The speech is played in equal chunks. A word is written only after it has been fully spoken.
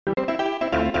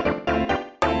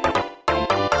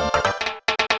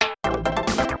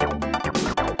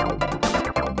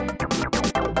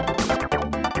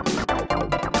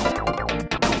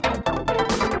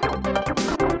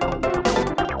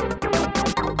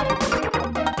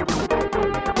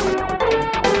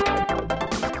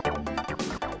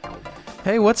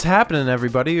Hey, what's happening,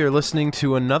 everybody? You're listening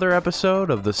to another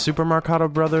episode of the Super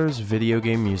Marcato Brothers Video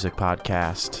Game Music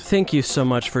Podcast. Thank you so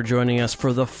much for joining us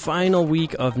for the final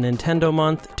week of Nintendo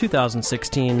Month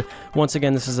 2016. Once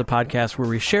again, this is a podcast where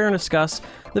we share and discuss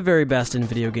the very best in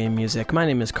video game music. My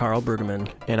name is Carl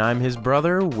Brueggemann. And I'm his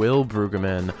brother, Will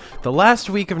Brueggemann. The last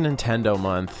week of Nintendo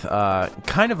Month,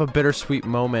 kind of a bittersweet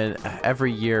moment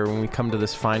every year when we come to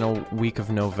this final week of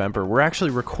November. We're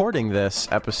actually recording this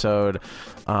episode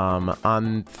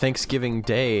on Thanksgiving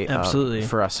Day. Absolutely.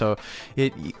 For us. So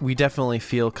we definitely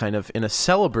feel kind of in a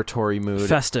celebratory mood.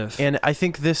 Festive. And I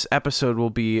think this episode will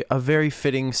be a very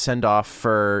fitting send-off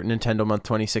for Nintendo Month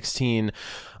 2016.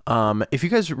 If you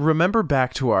guys remember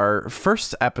back to our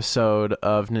first episode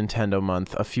of Nintendo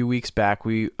Month a few weeks back,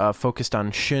 we focused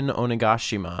on Shin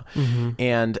Onigashima. Mm-hmm.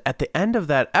 And at the end of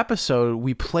that episode,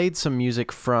 we played some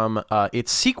music from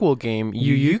its sequel game,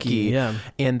 Yuyuki. Yeah.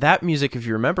 And that music, if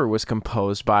you remember, was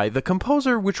composed by the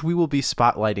composer which we will be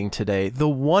spotlighting today, the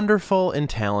wonderful and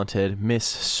talented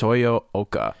Miss Soyo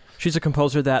Oka. She's a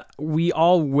composer that we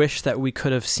all wish that we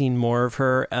could have seen more of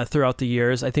her throughout the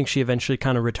years. I think she eventually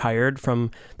kind of retired from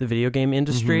the video game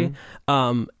industry.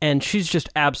 Mm-hmm. And she's just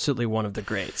absolutely one of the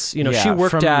greats. You know, she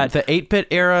worked from at the 8-bit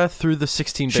era through the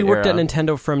 16-bit era. She worked at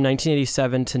Nintendo from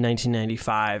 1987 to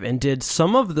 1995 and did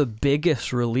some of the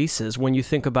biggest releases when we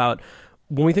think about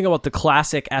the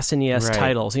classic SNES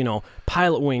titles, you know,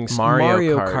 Pilot Wings,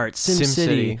 Mario Kart,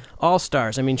 SimCity,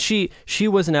 All-Stars. I mean, she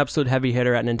was an absolute heavy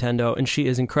hitter at Nintendo, and she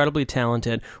is incredibly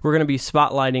talented. We're going to be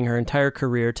spotlighting her entire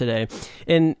career today.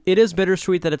 And it is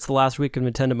bittersweet that it's the last week of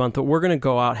Nintendo Month, but we're going to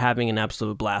go out having an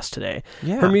absolute blast today.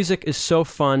 Yeah. Her music is so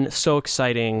fun, so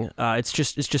exciting. It's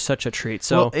just such a treat.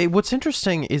 So, what's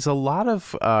interesting is a lot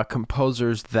of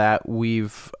composers that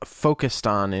we've focused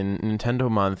on in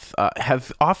Nintendo Month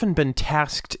have often been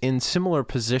tasked in similar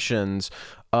positions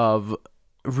of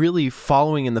really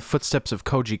following in the footsteps of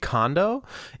Koji Kondo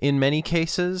in many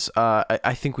cases.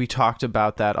 I think we talked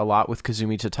about that a lot with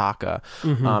Kazumi Totaka.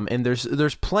 Mm-hmm. And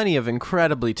there's plenty of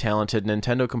incredibly talented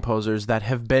Nintendo composers that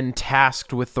have been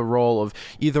tasked with the role of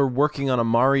either working on a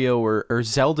Mario or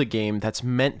Zelda game that's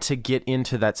meant to get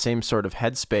into that same sort of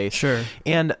headspace. Sure.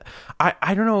 And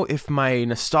I don't know if my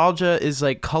nostalgia is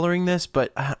like coloring this,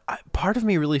 but part of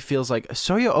me really feels like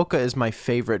Soyo Oka is my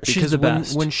favorite because she's the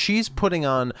best. When she's putting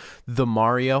on the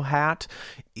Mario hat,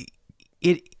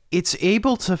 it's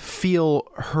able to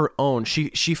feel her own.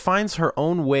 She finds her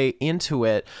own way into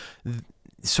it,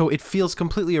 so it feels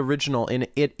completely original, and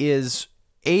it is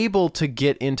able to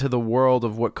get into the world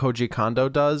of what Koji Kondo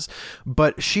does,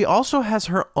 but she also has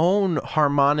her own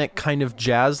harmonic kind of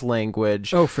jazz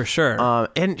language. Oh, for sure.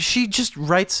 And she just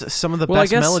writes some of the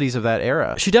best melodies of that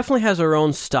era. She definitely has her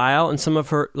own style and some of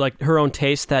her her own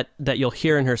taste that you'll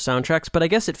hear in her soundtracks, but I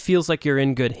guess it feels like you're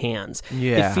in good hands.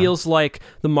 Yeah. It feels like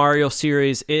the Mario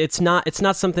series. It's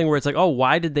not something where it's like, oh,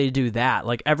 why did they do that?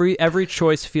 Like every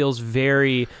choice feels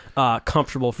very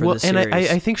comfortable for the series. And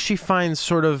I think she finds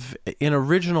sort of an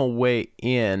original way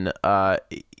in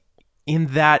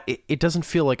that it doesn't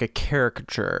feel like a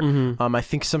caricature. Mm-hmm. I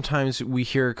think sometimes we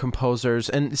hear composers,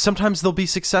 and sometimes they'll be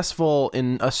successful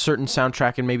in a certain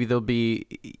soundtrack, and maybe there'll be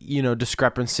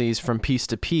discrepancies from piece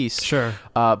to piece. Sure.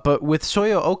 But with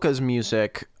Soyo Oka's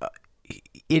music,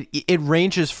 it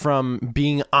ranges from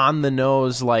being on the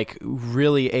nose, like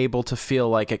really able to feel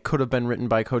like it could have been written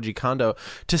by Koji Kondo,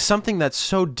 to something that's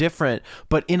so different,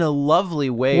 but in a lovely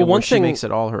way where she makes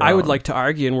it all her own. I would like to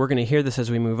argue, and we're going to hear this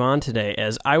as we move on today,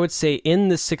 is I would say in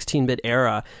the 16-bit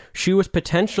era, she was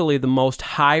potentially the most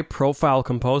high-profile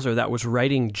composer that was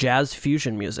writing jazz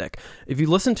fusion music. If you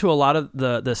listen to a lot of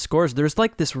the scores, there's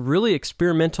like this really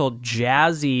experimental,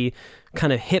 jazzy,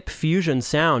 kind of hip fusion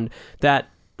sound that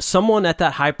someone at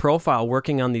that high profile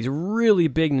working on these really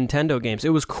big Nintendo games, it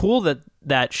was cool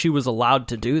that she was allowed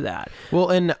to do that. Well,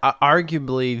 and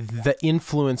arguably the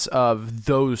influence of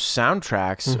those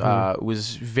soundtracks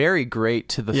was very great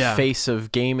to the face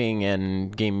of gaming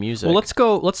and game music. Well,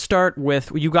 let's start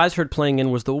with what you guys heard playing in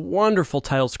was the wonderful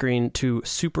title screen to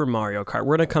Super Mario Kart.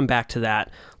 We're going to come back to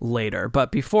that later.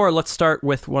 But before, let's start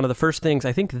with one of the first things,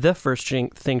 I think the first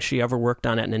thing she ever worked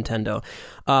on at Nintendo.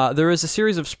 There is a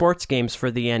series of sports games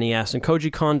for the NES, and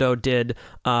Koji Kondo did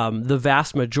the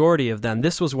vast majority of them.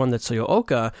 This was one that Soyo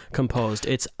Oka composed.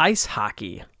 It's Ice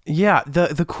Hockey. Yeah,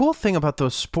 the cool thing about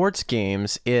those sports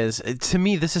games is, to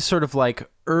me, this is sort of like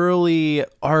early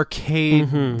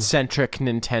arcade-centric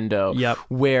Nintendo,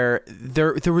 where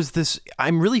there was this...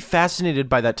 I'm really fascinated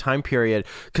by that time period,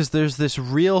 because there's this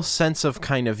real sense of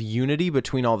kind of unity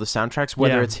between all the soundtracks,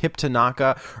 whether it's Hip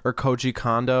Tanaka or Koji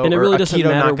Kondo, and it or really Akito doesn't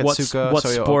matter Nakatsuka, what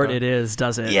Soyo sport Oka. it is,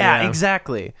 does it? Yeah,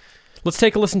 exactly. Let's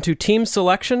take a listen to Team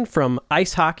Selection from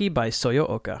Ice Hockey by Soyo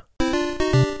Oka.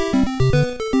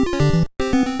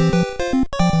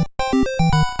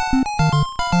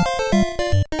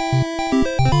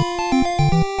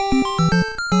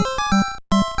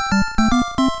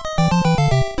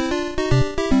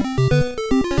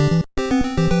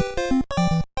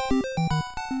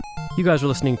 You guys are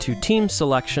listening to Team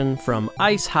Selection from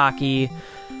Ice Hockey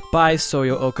by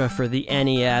Soyo Oka for the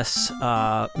NES.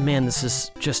 Man,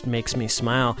 this just makes me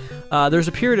smile. There's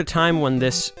a period of time when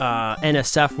this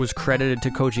NSF was credited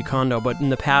to Koji Kondo, but in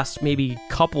the past maybe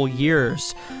couple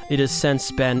years, it has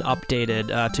since been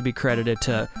updated to be credited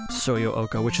to Soyo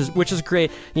Oka, which is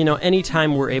great. You know,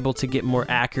 anytime we're able to get more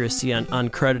accuracy on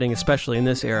crediting, especially in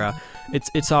this era,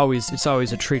 it's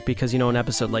always a treat, because, you know, an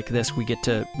episode like this, we get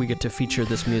to feature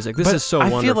this music. This is so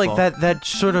wonderful. I feel like that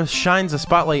sort of shines a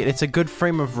spotlight. It's a good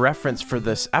frame of reference for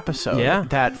this episode. Yeah.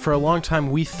 That for a long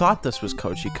time we thought this was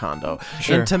Koji Kondo.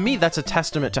 Sure. And to me, that's a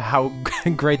testament to how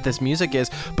great this music is,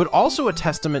 but also a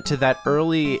testament to that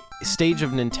early stage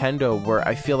of Nintendo where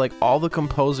I feel like all the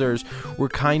composers were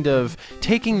kind of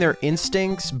taking their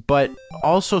instincts but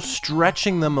also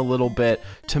stretching them a little bit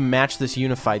to match this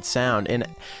unified sound. And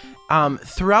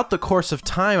throughout the course of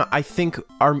time, I think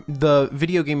the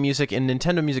video game music and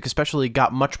Nintendo music especially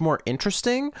got much more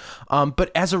interesting. But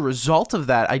as a result of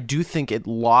that, I do think it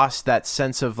lost that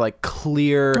sense of like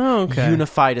clear,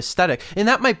 unified aesthetic. And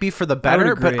that might be for the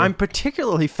better, but I'm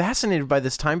particularly fascinated by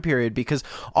this time period because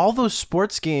all those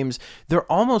sports games, they're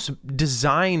almost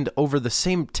designed over the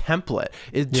same template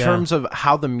in terms of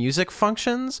how the music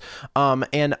functions.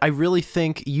 And I really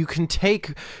think you can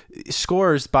take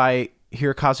scores by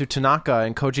Hirokazu Tanaka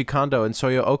and Koji Kondo and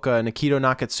Soyo Oka and Akito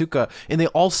Nakatsuka, and they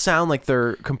all sound like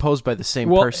they're composed by the same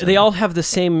person. They all have the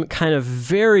same kind of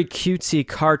very cutesy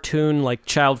cartoon, like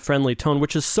child-friendly tone,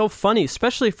 which is so funny,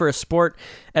 especially for a sport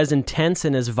as intense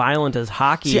and as violent as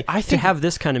hockey. See, I think to have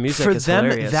this kind of music for is them,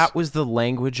 hilarious. that was the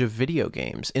language of video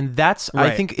games, and that's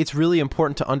right. I think it's really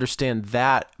important to understand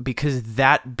that because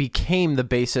that became the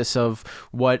basis of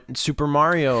what Super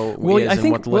Mario is I think,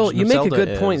 and what The Legend you of make Zelda a good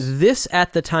is. point. This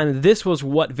at the time, this was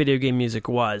what video game music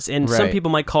was, and some Right.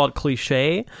 people might call it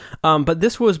cliche, but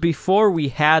this was before we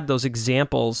had those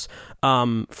examples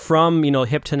from, you know,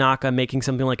 Hip Tanaka making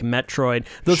something like Metroid,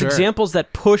 those Sure. examples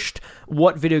that pushed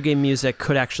what video game music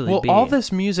could actually be. Well, all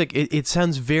this music, it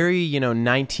sounds very, you know,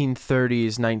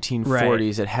 1930s,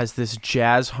 1940s. Right. It has this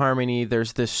jazz harmony.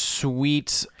 There's this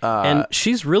sweet... and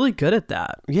she's really good at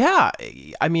that. Yeah.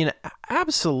 I mean,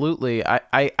 absolutely.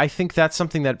 I think that's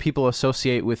something that people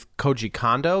associate with Koji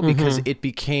Kondo because it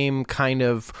became kind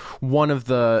of one of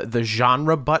the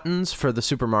genre buttons for the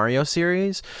Super Mario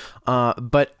series.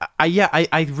 But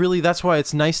I really, that's why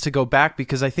it's nice to go back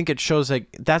because I think it shows like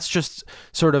that's just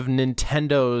sort of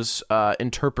Nintendo's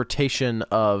interpretation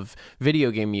of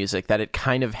video game music, that it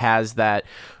kind of has that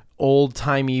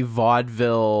old-timey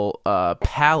vaudeville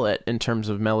palette in terms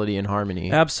of melody and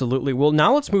harmony. Absolutely. Well,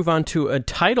 now let's move on to a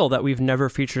title that we've never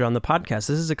featured on the podcast.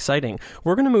 This is exciting.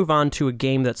 We're going to move on to a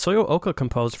game that Soyo Oka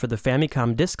composed for the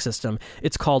Famicom Disk System.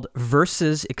 It's called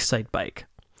Versus Excitebike.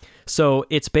 So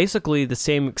it's basically the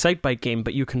same Excitebike game,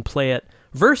 but you can play it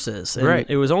versus. And right.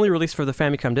 It was only released for the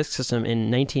Famicom Disk System in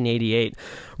 1988.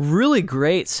 Really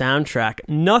great soundtrack.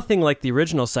 Nothing like the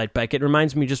original Excitebike. It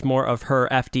reminds me just more of her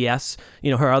FDS,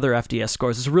 you know, her other FDS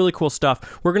scores. It's really cool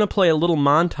stuff. We're going to play a little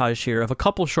montage here of a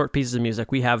couple short pieces of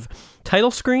music. We have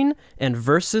title screen and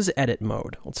versus edit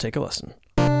mode. Let's take a listen.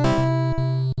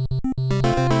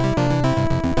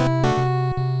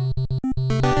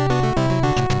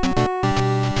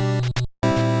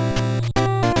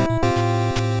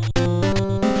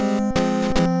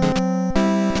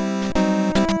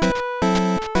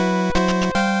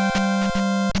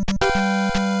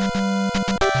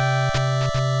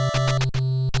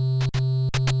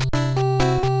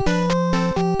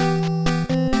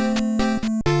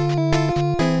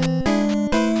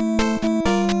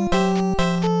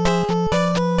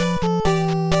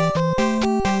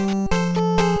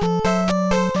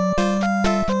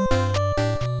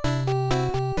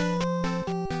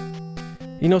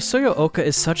 You know, Soyo Oka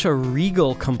is such a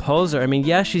regal composer. I mean,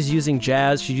 yeah, she's using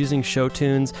jazz, she's using show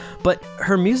tunes, but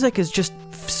her music is just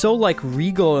so, like,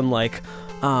 regal and, like,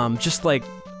 just, like,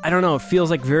 I don't know, it feels,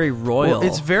 like, very royal. Well,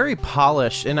 it's very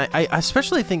polished, and I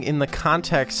especially think in the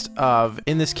context of,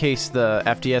 in this case, the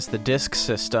FDS, the disk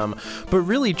system, but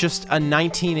really just a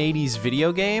 1980s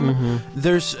video game,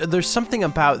 there's something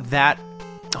about that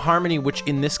harmony, which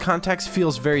in this context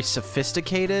feels very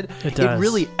sophisticated. It does. It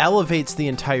really elevates the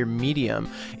entire medium.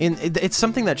 And it's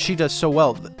something that she does so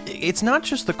well. It's not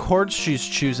just the chords she's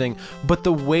choosing, but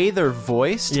the way they're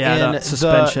voiced. Yeah, the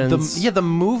suspensions. The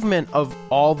movement of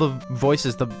all the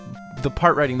voices, the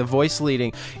part writing, the voice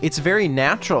leading, it's very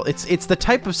natural. It's the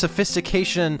type of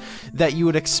sophistication that you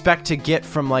would expect to get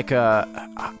from like a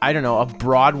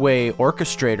Broadway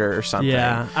orchestrator or something.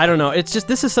 Yeah, I don't know. It's just,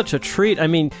 this is such a treat. I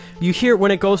mean, you hear when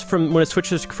it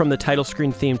switches from the title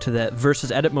screen theme to the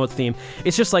versus edit mode theme,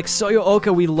 it's just like, Soyo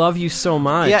Oka, we love you so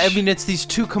much. Yeah, I mean, it's these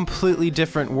two completely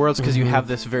different worlds because you have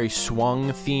this very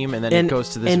swung theme and then it goes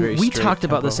to this very straight And we talked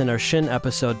about this in our Shin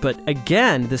episode, but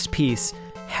again, this piece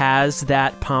has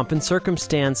that pomp and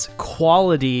circumstance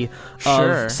quality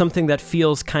of something that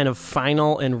feels kind of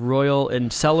final and royal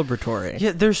and celebratory.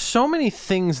 Yeah, there's so many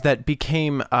things that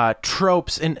became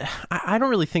tropes, and I don't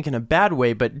really think in a bad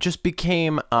way, but just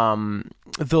became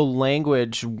the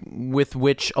language with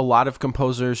which a lot of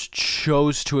composers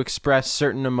chose to express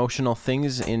certain emotional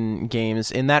things in games.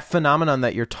 And that phenomenon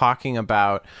that you're talking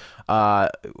about,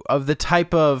 of the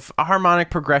type of harmonic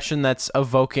progression that's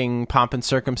evoking pomp and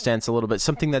circumstance a little bit,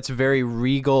 something that's very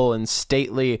regal and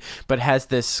stately, but has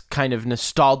this kind of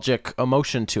nostalgic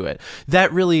emotion to it.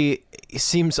 That really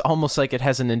seems almost like it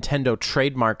has a Nintendo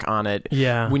trademark on it.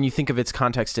 Yeah. When you think of its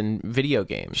context in video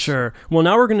games. Sure. Well,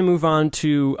 now we're going to move on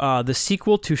to the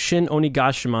sequel to Shin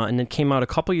Onigashima, and it came out a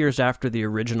couple years after the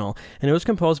original, and it was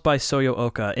composed by Soyo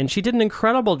Oka, and she did an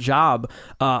incredible job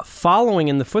following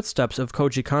in the footsteps of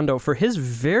Koji Kondo for his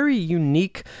very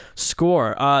unique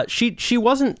score. She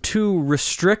wasn't too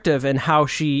restrictive in how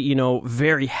she,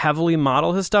 very heavily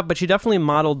modeled his stuff, but she definitely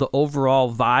modeled the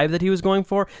overall vibe that he was going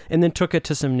for, and then took it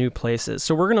to some new places.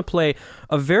 So we're going to play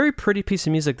a very pretty piece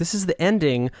of music. This is the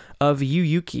ending of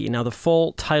Yuyuki. Now, the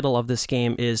full title of this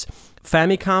game is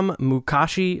Famicom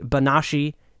Mukashi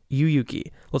Banashi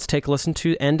Yuyuki. Let's take a listen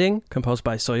to ending, composed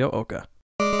by Soyo Oka.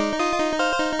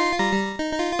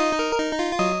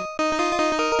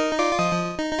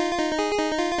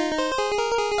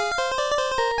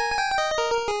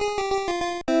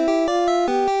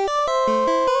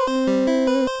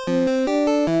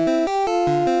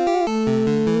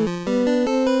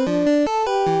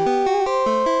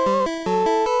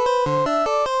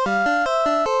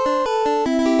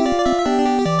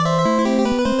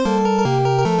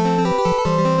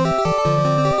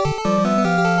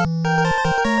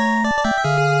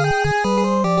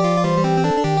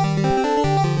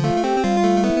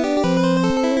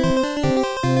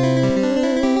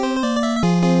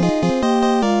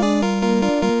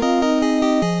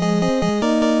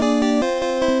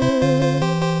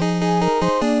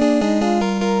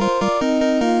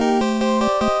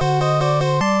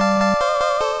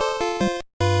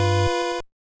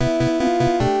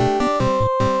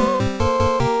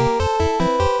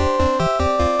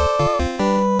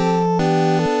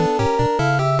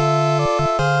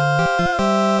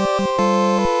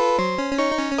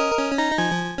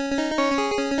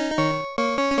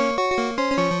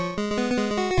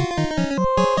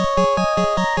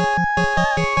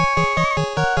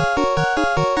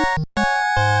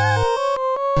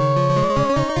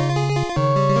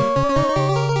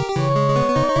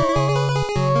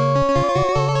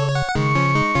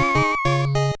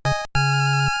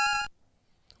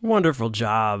 Wonderful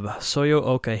job. Soyo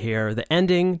Oka here. The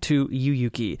ending to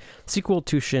Yuyuki, sequel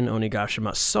to Shin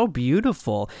Onigashima. So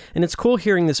beautiful. And it's cool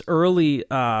hearing this early,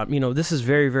 this is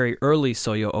very, very early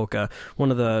Soyo Oka,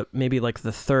 one of the, maybe like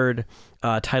the third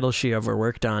title she ever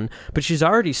worked on. But she's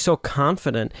already so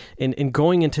confident in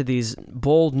going into these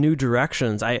bold new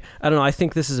directions. I don't know, I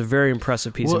think this is a very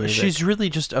impressive piece of music. She's really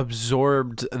just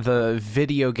absorbed the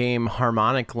video game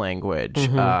harmonic language.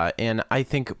 And I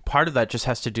think part of that just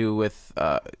has to do with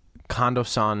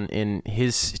Kondo-san in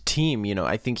his team.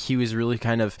 I think he was really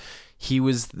he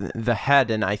was the head,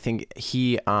 and I think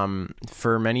he,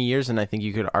 for many years, and I think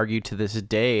you could argue to this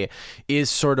day, is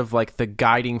sort of like the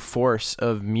guiding force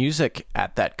of music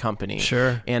at that company.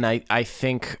 Sure. And I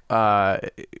think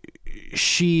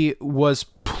she was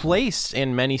placed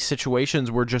in many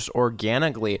situations where just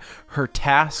organically her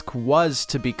task was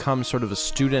to become sort of a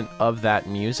student of that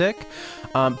music.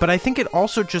 But I think it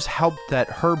also just helped that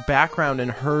her background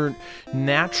and her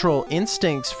natural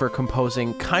instincts for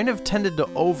composing kind of tended to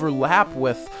overlap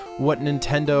with what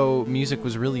Nintendo music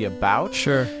was really about.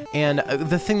 Sure. And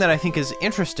the thing that I think is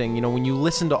interesting, when you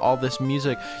listen to all this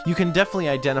music, you can definitely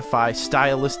identify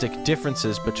stylistic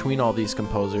differences between all these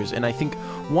composers. And I think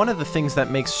one of the things that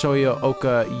makes Soyo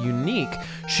Oka unique,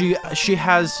 she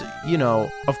has,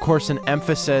 of course, an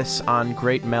emphasis on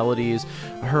great melodies.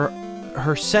 Her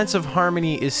her sense of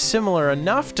harmony is similar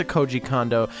enough to Koji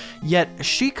Kondo, yet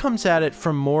she comes at it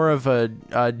from more of a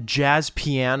jazz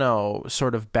piano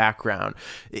sort of background,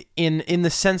 in the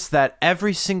sense that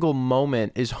every single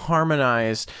moment is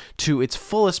harmonized to its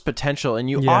fullest potential, and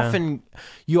you often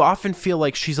feel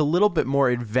like she's a little bit more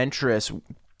adventurous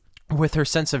with her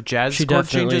sense of jazz chord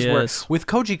changes. Where with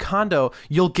Koji Kondo,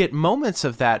 you'll get moments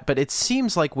of that, but it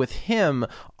seems like with him,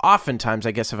 oftentimes,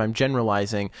 I guess if I'm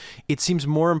generalizing, it seems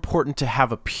more important to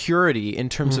have a purity in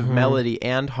terms of melody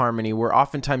and harmony, where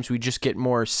oftentimes we just get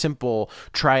more simple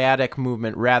triadic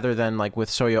movement rather than like with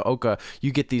Soyo Oka,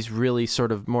 you get these really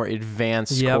sort of more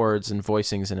advanced chords and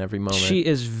voicings in every moment. She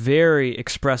is very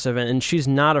expressive, and she's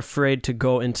not afraid to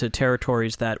go into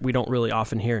territories that we don't really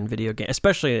often hear in video games,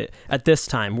 especially at this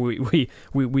time.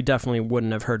 We definitely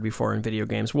wouldn't have heard before in video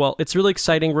games. Well, it's really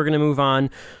exciting. We're going to move on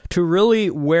to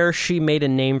really where she made a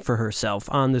name for herself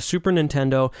on the Super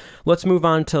Nintendo. Let's move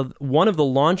on to one of the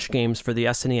launch games for the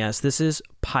SNES. This is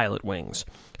Pilotwings.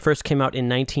 First came out in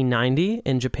 1990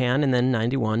 in Japan and then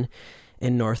 91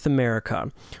 in North America.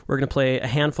 We're going to play a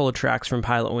handful of tracks from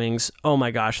Pilotwings. Oh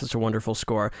my gosh, that's a wonderful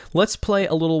score. Let's play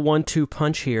a little 1-2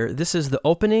 punch here. This is the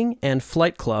opening and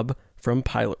Flight Club from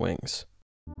Pilotwings.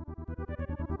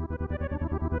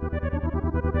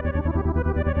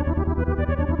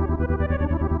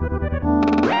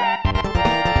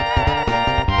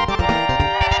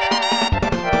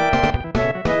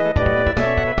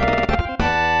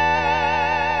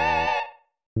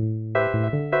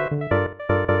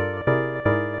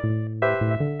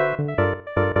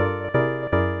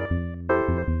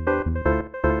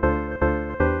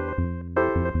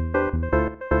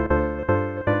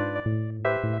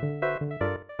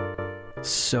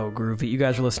 So groovy. You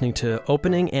guys are listening to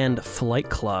Opening and Flight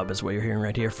Club is what you're hearing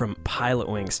right here from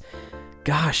Pilotwings.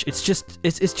 Gosh,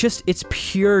 it's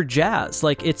pure jazz.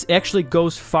 Like, it actually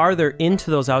goes farther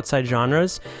into those outside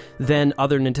genres than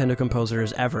other Nintendo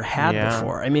composers ever had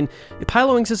before. I mean,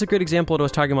 Pilotwings is a great example of what I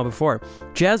was talking about before.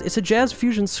 It's a jazz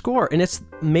fusion score, and it's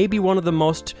maybe one of the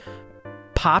most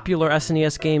popular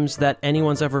SNES games that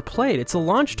anyone's ever played. It's a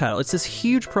launch title. It's this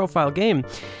huge profile game,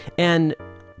 and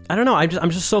I don't know,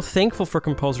 I'm just so thankful for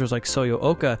composers like Soyo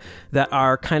Oka that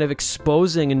are kind of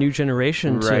exposing a new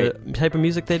generation to type of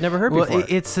music they'd never heard before.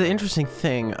 It's the interesting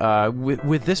thing.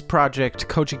 With this project,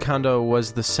 Koji Kondo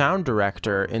was the sound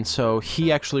director, and so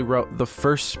he actually wrote the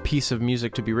first piece of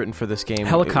music to be written for this game.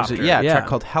 Helicopter. A track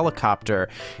called Helicopter,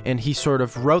 and he sort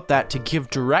of wrote that to give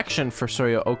direction for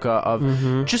Soyo Oka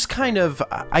of just kind of,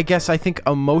 I think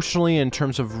emotionally in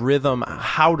terms of rhythm,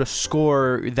 how to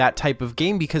score that type of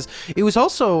game, because it was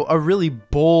also a really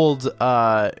bold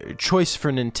choice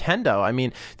for Nintendo. I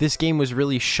mean, this game was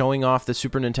really showing off the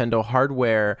Super Nintendo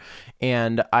hardware,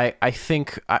 and I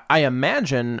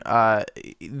imagine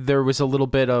there was a little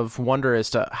bit of wonder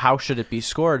as to how should it be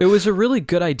scored. It was a really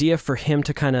good idea for him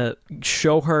to kind of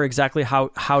show her exactly how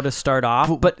to start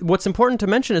off. But what's important to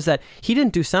mention is that he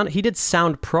didn't do sound; he did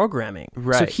sound programming.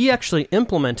 Right. So he actually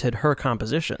implemented her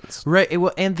compositions. Right.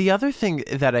 And the other thing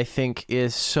that I think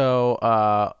is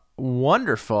so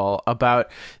wonderful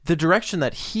about the direction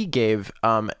that he gave,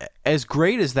 as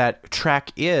great as that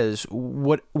track is,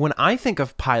 when I think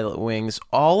of Pilotwings,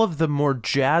 all of the more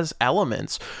jazz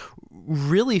elements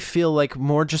really feel like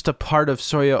more just a part of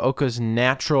Soyo Oka's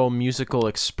natural musical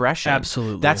expression.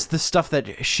 Absolutely. That's the stuff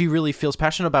that she really feels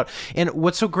passionate about. And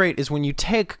what's so great is when you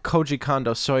take Koji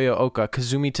Kondo, Soyo Oka,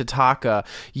 Kazumi Totaka,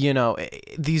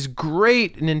 these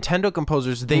great Nintendo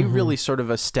composers, they really sort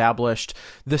of established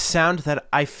the sound that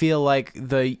I feel like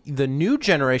the new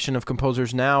generation of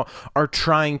composers now are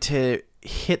trying to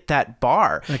hit that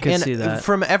bar. I can see that.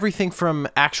 From everything from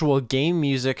actual game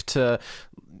music to,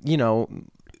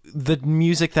 the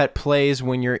music that plays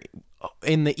when you're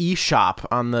in the eShop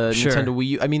on the Nintendo Wii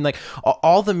U. I mean, like,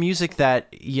 all the music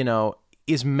that,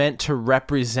 is meant to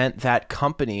represent that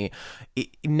company.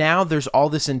 Now there's all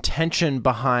this intention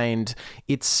behind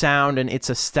its sound and its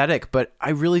aesthetic, but I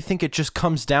really think it just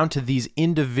comes down to these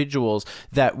individuals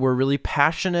that were really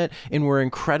passionate and were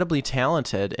incredibly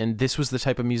talented, and this was the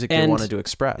type of music they wanted to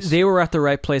express. They were at the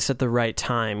right place at the right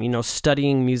time,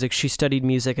 studying music. She studied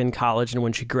music in college, and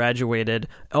when she graduated,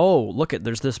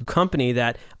 there's this company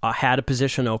that had a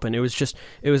position open. It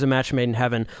was a match made in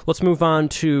heaven. Let's move on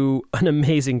to an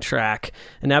amazing track,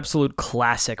 an absolute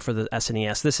classic for the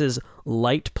SNES. This is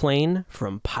Light Plane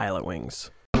from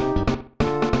Pilotwings.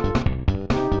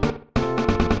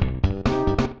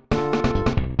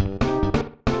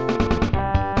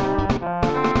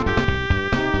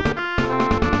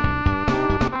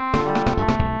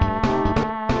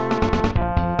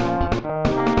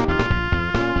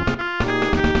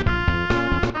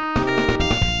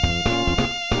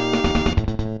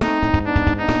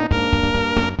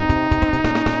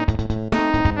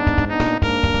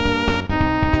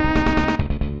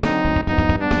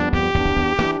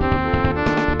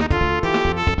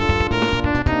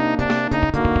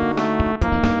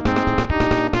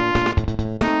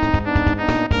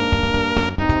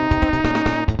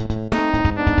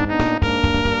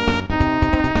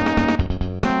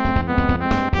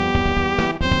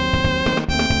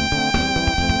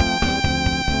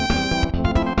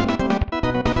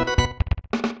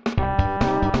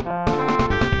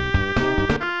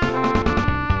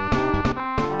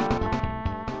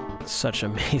 such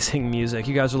amazing music.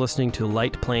 You guys are listening to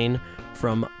Light Plane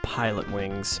from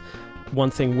Pilotwings. One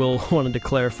thing Will wanted to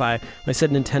clarify, when I said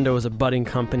Nintendo was a budding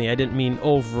company, I didn't mean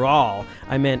overall.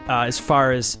 I meant as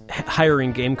far as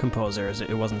hiring game composers.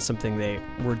 It wasn't something they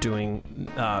were doing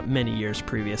many years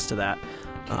previous to that.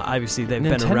 Obviously, they've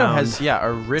Nintendo been around has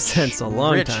a rich, since a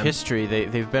long rich time. history.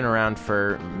 They've been around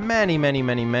for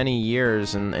many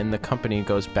years, and the company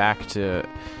goes back to,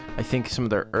 I think, some of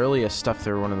their earliest stuff.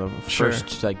 They're one of the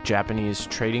first like Japanese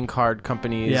trading card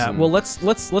companies. Yeah. Well, let's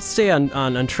stay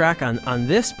on track on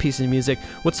this piece of music.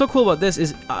 What's so cool about this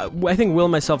is I think Will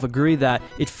and myself agree that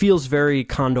it feels very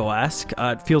Kondo-esque.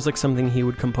 It feels like something he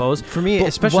would compose. For me,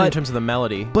 especially in terms of the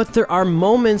melody. But there are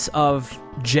moments of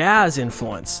jazz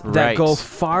influence that go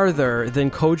farther than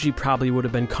Koji probably would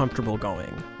have been comfortable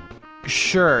going.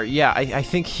 Sure, yeah. I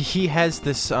think he has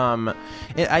this...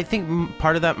 I think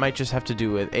part of that might just have to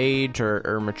do with age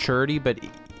or maturity, but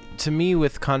to me,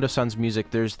 with Kondo-san's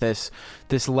music, there's this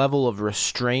level of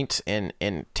restraint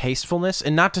and tastefulness.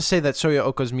 And not to say that Soyo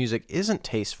Oko's music isn't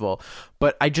tasteful,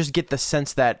 but I just get the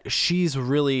sense that she's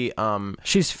really...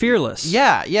 she's fearless.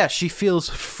 Yeah, she feels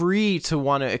free to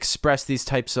want to express these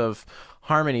types of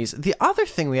harmonies. The other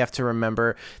thing we have to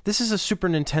remember, this is a Super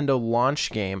Nintendo launch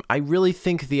game. I really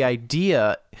think the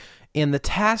idea and the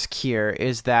task here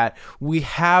is that we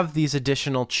have these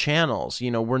additional channels.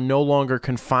 We're no longer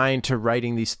confined to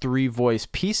writing these 3-voice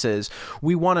pieces.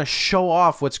 We want to show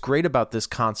off what's great about this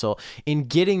console in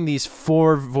getting these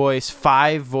 4-voice,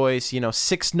 5-voice,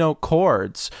 6-note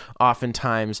chords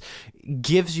oftentimes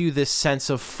gives you this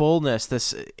sense of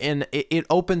fullness. And it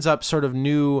opens up sort of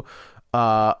new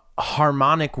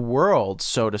harmonic world,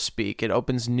 so to speak. It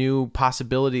opens new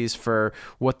possibilities for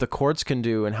what the chords can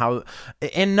do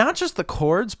and not just the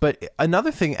chords, but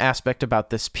another aspect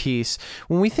about this piece,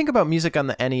 when we think about music on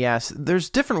the NES, there's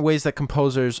different ways that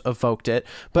composers evoked it,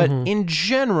 but in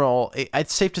general,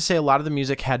 it's safe to say a lot of the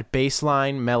music had bass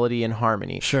line, melody, and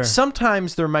harmony. Sure.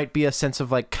 Sometimes there might be a sense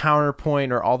of like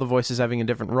counterpoint or all the voices having a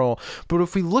different role, but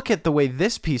if we look at the way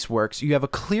this piece works, you have a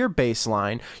clear bass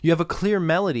line, you have a clear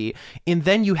melody, and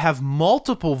then you have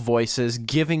multiple voices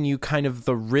giving you kind of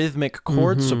the rhythmic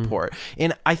chord support.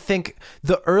 And I think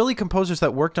the early composers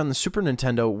that worked on the Super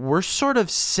Nintendo were sort of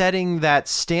setting that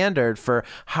standard for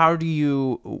how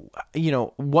do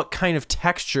what kind of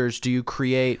textures do you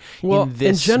create in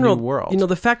this in general, new world?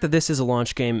 The fact that this is a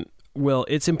launch game, Will,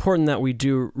 it's important that we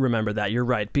do remember that. You're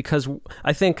right, because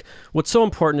I think what's so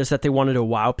important is that they wanted to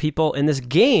wow people. In this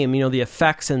game, the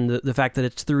effects and the fact that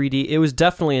it's 3D, it was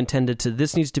definitely intended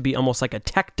this needs to be almost like a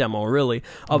tech demo, really,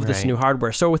 of this new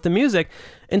hardware. So with the music,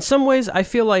 in some ways, I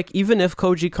feel like even if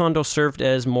Koji Kondo served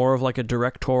as more of like a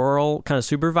directorial kind of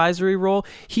supervisory role,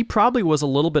 he probably was a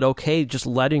little bit okay just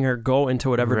letting her go into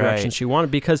whatever direction she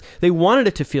wanted, because they wanted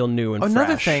it to feel new and fresh.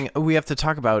 Another thing we have to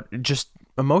talk about, just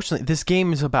emotionally, this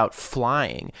game is about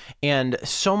flying, and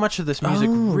so much of this music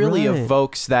really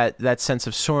evokes that sense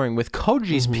of soaring. With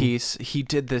Koji's piece, he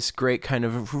did this great kind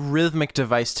of rhythmic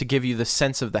device to give you the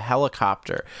sense of the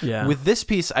helicopter. With this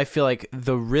piece, I feel like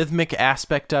the rhythmic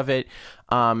aspect of it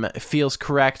feels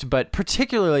correct, but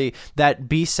particularly that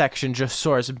B section just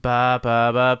soars ba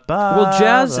ba ba ba. Well,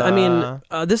 jazz, I mean,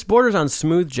 this borders on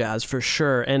smooth jazz for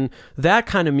sure, and that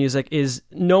kind of music is,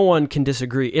 no one can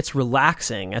disagree, it's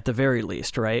relaxing at the very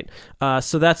least, right?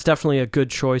 So that's definitely a good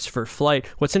choice for Flight.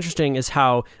 What's interesting is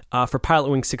how for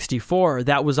Pilotwings 64,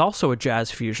 that was also a jazz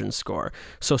fusion score.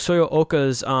 So Soyo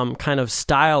Oka's kind of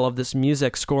style of this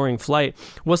music scoring Flight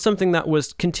was something that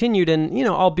was continued in,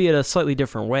 albeit a slightly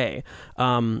different way.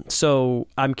 So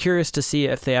I'm curious to see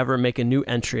if they ever make a new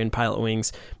entry in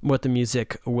Pilotwings, what the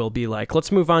music will be like.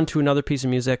 Let's move on to another piece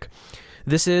of music.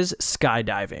 This is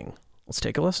Skydiving. Let's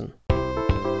take a listen.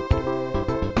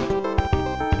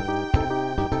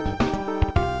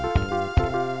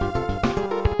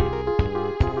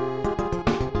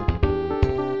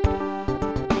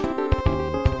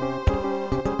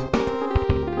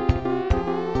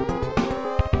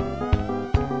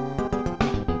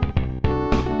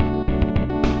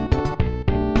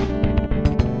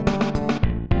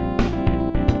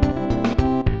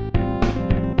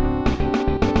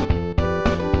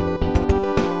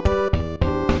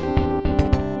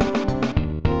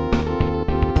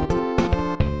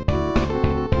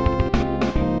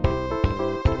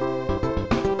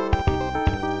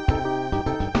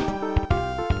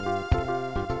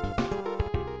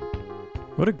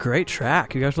 What a great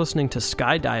track. You guys are listening to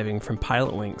Skydiving from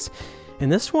Pilotwings.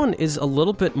 And this one is a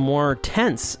little bit more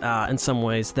tense in some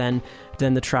ways than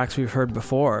the tracks we've heard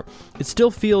before. It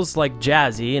still feels like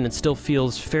jazzy, and it still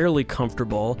feels fairly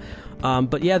comfortable.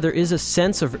 But yeah, there is a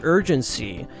sense of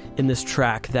urgency in this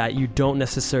track that you don't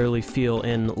necessarily feel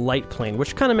in Light Plane,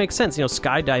 which kind of makes sense.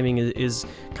 Skydiving is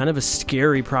kind of a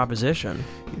scary proposition.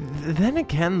 Then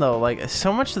again, though, like,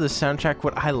 so much of the soundtrack,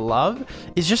 what I love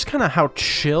is just kind of how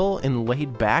chill and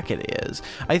laid back it is.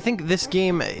 I think this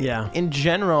game, in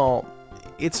general,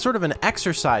 it's sort of an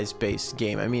exercise-based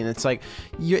game. I mean, it's like,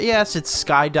 yes, it's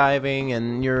skydiving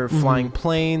and you're flying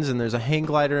planes and there's a hang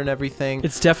glider and everything.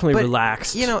 It's definitely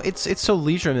relaxed. It's so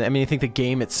leisurely. I mean, I think the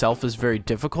game itself is very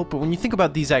difficult, but when you think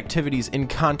about these activities in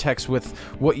context with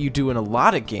what you do in a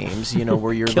lot of games,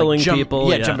 where you're killing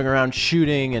people, jumping around,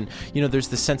 shooting, and there's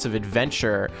this sense of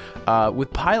adventure.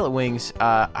 With Pilot Wings,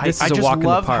 I just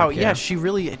love how she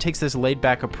really takes this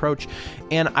laid-back approach,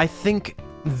 and I think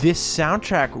this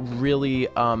soundtrack really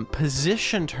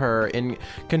positioned her and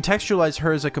contextualized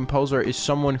her as a composer as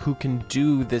someone who can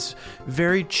do this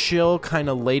very chill, kind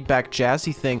of laid-back,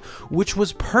 jazzy thing, which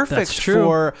was perfect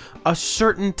for a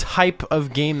certain type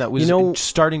of game that was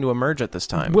starting to emerge at this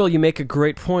time. Will, you make a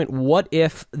great point. What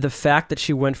if the fact that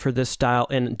she went for this style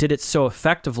and did it so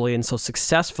effectively and so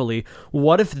successfui,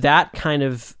 what if that kind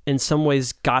of, in some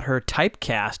ways, got her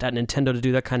typecast at Nintendo to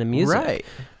do that kind of music? Right.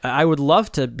 I would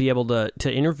love to be able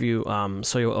to interview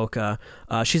Soyo Oka.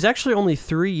 She's actually only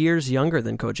 3 years younger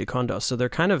than Koji Kondo, so they're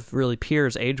kind of really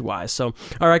peers age-wise. So,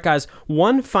 all right, guys,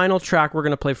 one final track we're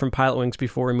going to play from Pilot Wings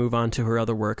before we move on to her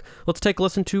other work. Let's take a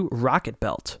listen to Rocket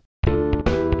Belt.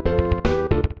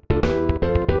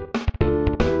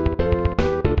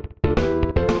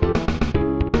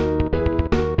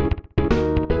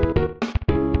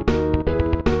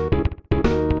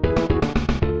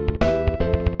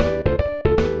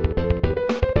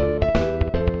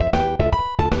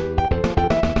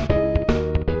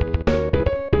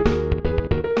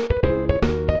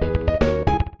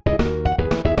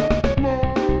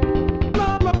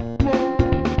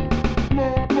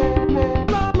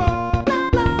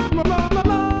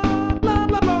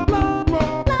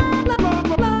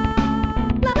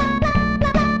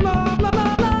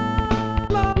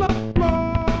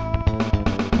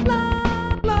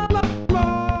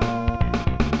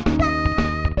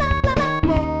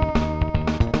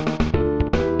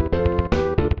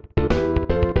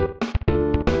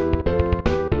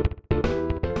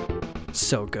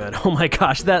 So good. Oh my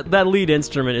gosh, that lead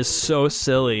instrument is so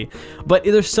silly. But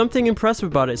there's something impressive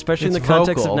about it, especially in the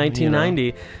context of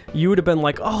 1990. You would have been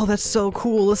like, oh, that's so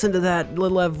cool. Listen to that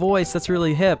little voice. That's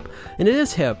really hip. And it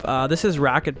is hip. This is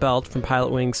Rocket Belt from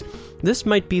Pilot Wings. This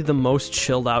might be the most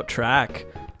chilled out track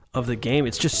of the game.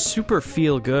 It's just super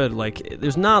feel good. Like,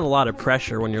 there's not a lot of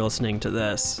pressure when you're listening to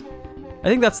this. I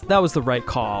think that was the right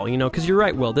call, because you're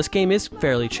right, Will. This game is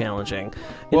fairly challenging.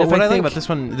 And what I think about this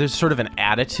one, there's sort of an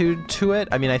attitude to it.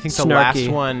 I mean, I think the last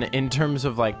one, in terms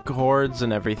of like chords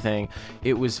and everything,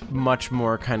 it was much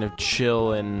more kind of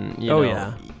chill and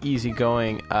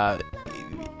easygoing.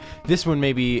 This one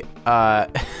maybe. I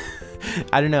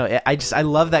don't know. I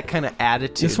love that kind of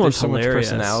attitude. This one's There's so hilarious.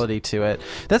 much personality to it.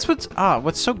 That's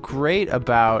what's so great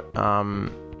about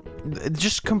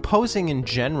just composing in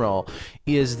general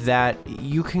is that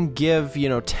you can give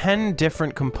 10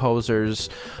 different composers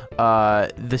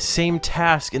the same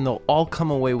task and they'll all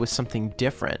come away with something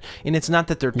different. And it's not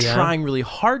that they're trying really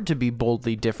hard to be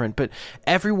boldly different, but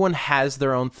everyone has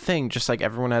their own thing, just like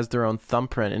everyone has their own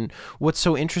thumbprint. And what's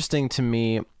so interesting to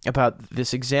me about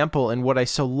this example and what I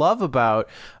so love about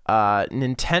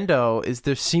Nintendo is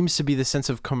there seems to be this sense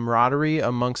of camaraderie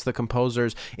amongst the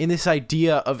composers in this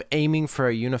idea of aiming for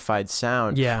a unified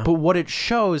sound. Yeah. But what it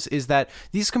shows is that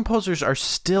these composers are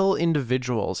still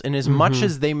individuals, and as much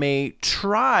as they may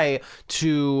try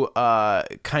to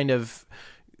kind of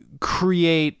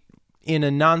create in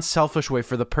a non-selfish way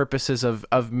for the purposes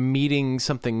of meeting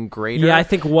something greater. Yeah, I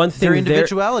think one thing their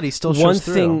individuality still shows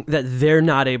through. One thing that they're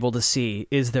not able to see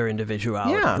is their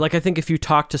individuality. Yeah. Like, I think if you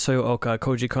talk to Soyo Oka,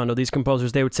 Koji Kondo, these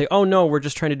composers, they would say, oh no, we're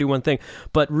just trying to do one thing.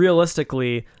 But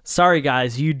realistically, sorry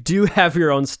guys, you do have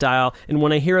your own style. And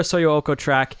when I hear a Soyo Oka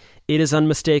track, it is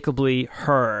unmistakably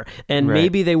her. And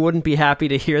maybe they wouldn't be happy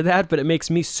to hear that, but it makes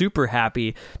me super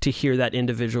happy to hear that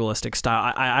individualistic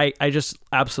style. I just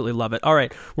absolutely love it. All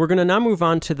right, we're going to now move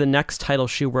on to the next title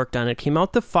she worked on. It came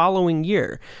out the following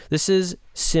year. This is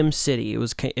SimCity.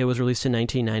 It was released in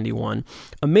 1991.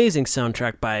 Amazing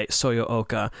soundtrack by Soyo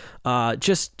Oka.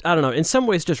 Just, I don't know, in some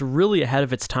ways just really ahead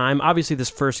of its time. Obviously, this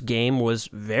first game was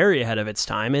very ahead of its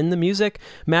time, and the music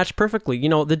matched perfectly.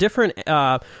 The different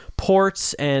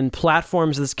ports and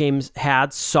platforms this game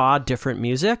had saw different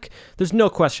music. There's no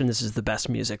question this is the best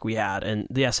music we had in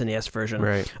the SNES version.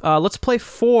 Right. Let's play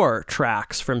 4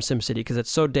 tracks from SimCity because it's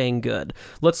so dang good.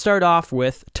 Let's start off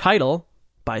with Title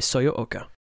by Soyo Oka.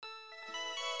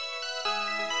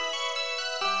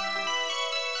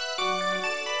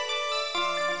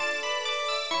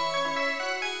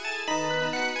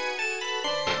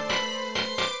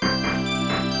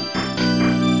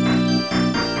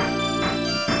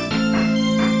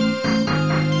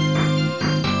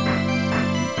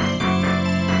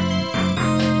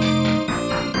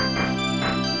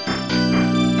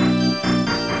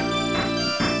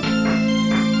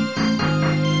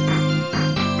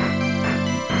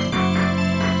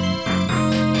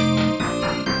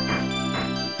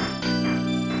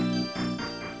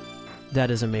 That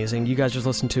is amazing. You guys just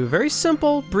listened to a very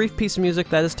simple, brief piece of music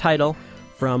that is Tidal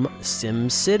from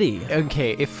SimCity.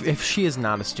 Okay, if she is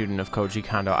not a student of Koji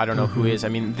Kondo, I don't know who is. I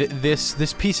mean,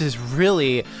 this piece is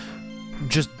really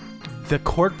just the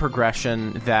chord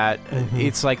progression that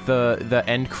it's like the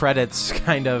end credits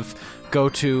kind of go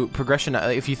to progression.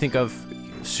 If you think of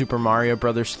Super Mario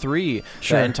Brothers 3,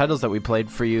 the end titles that we played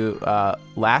for you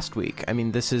last week. I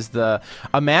mean, this is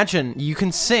imagine you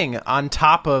can sing on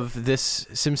top of this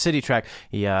SimCity track.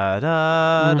 Ya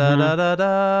da da da da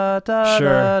da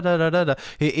da da da da.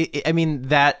 I mean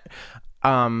that.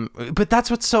 But that's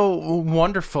what's so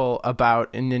wonderful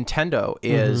about Nintendo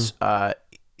is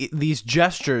these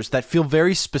gestures that feel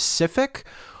very specific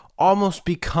almost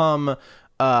become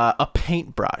a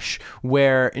paintbrush,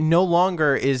 where no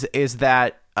longer is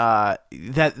that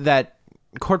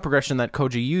chord progression that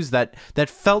Koji used that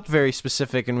felt very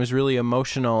specific and was really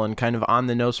emotional and kind of on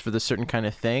the nose for the certain kind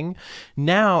of thing.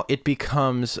 Now it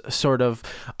becomes sort of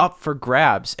up for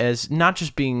grabs as not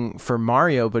just being for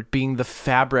Mario, but being the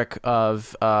fabric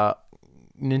of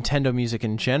Nintendo music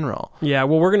in general. Yeah,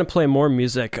 well, we're going to play more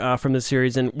music from the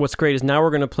series, and what's great is now we're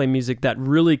going to play music that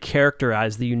really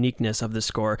characterize the uniqueness of the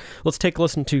score. Let's take a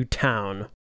listen to Town.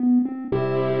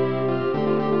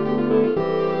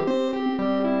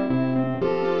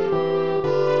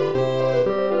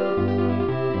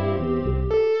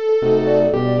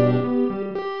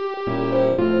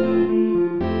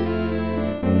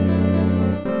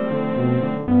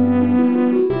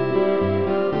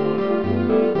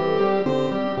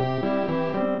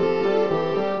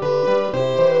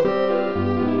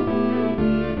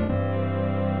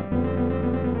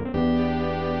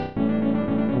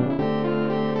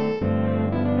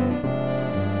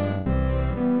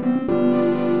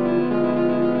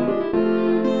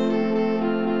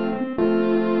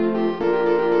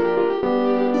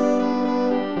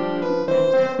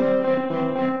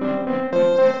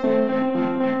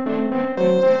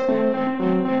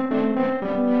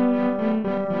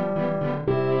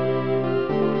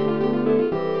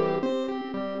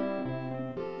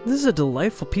 This is a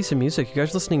delightful piece of music. You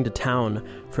guys are listening to Town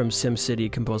from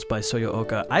SimCity, composed by Soyo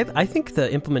Oka. I think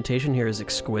the implementation here is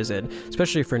exquisite,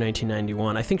 especially for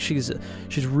 1991. I think she's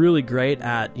really great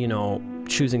at,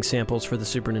 choosing samples for the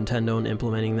Super Nintendo and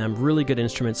implementing them. Really good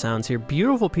instrument sounds here.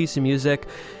 Beautiful piece of music.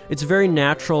 It's very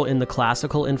natural in the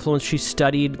classical influence. She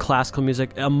studied classical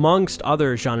music amongst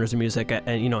other genres of music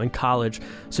in college,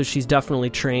 so she's definitely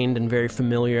trained and very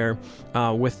familiar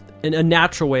with a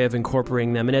natural way of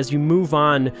incorporating them. And as you move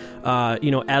on,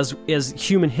 as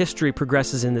human history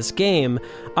progresses in this game,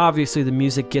 obviously the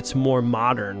music gets more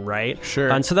modern, right? Sure.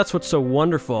 And so that's what's so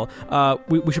wonderful.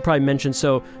 We should probably mention,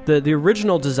 so the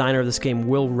original designer of this game,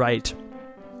 Will Wright,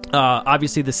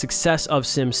 obviously the success of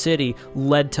SimCity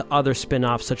led to other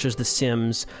spin-offs such as The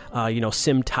Sims,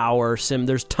 Sim Tower,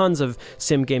 there's tons of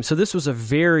Sim games. So this was a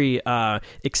very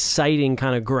exciting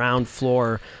kind of ground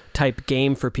floor type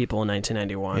game for people in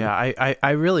 1991. Yeah,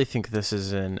 I really think this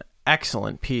is an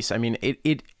excellent piece. I mean,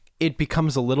 it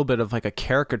becomes a little bit of like a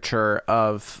caricature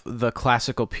of the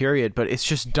classical period, but it's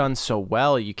just done so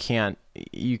well. You can't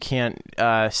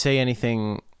say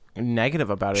anything negative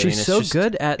about it. She's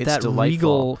good at that delightful,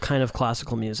 regal kind of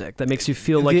classical music that makes you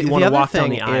feel like you want to walk down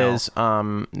the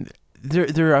aisle.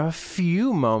 There are a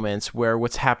few moments where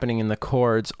what's happening in the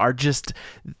chords are just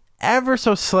ever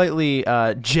so slightly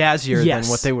jazzier than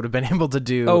what they would have been able to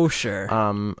do. Oh, sure.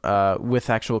 With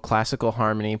actual classical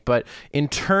harmony. But in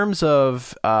terms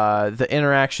of the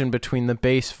interaction between the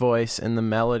bass voice and the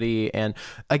melody, and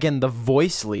again the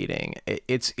voice leading,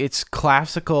 it's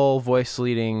classical voice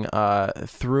leading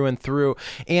through and through.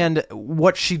 And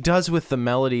what she does with the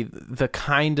melody, the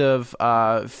kind of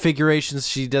figurations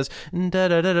she does, da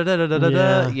da da da da da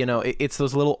da, it's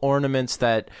those little ornaments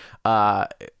that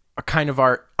kind of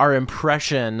our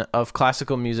impression of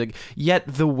classical music, yet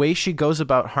the way she goes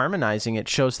about harmonizing it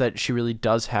shows that she really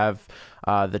does have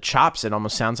the chops. It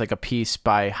almost sounds like a piece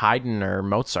by Haydn or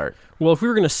Mozart. Well, if we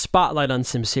were going to spotlight on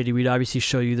SimCity, we'd obviously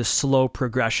show you the slow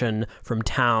progression from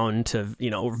town to,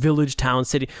 village, town,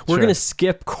 city. We're going to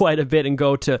skip quite a bit and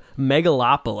go to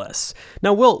Megalopolis.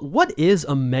 Now, Will, what is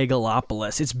a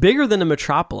megalopolis? It's bigger than a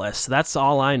metropolis. That's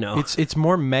all I know. It's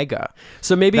more mega.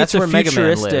 So maybe that's it's a where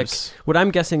futuristic. What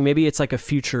I'm guessing, maybe it's like a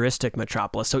futuristic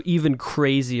metropolis, so even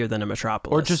crazier than a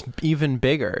metropolis. Or just even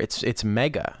bigger. It's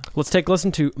mega. Let's take a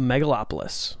listen to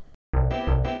Megalopolis.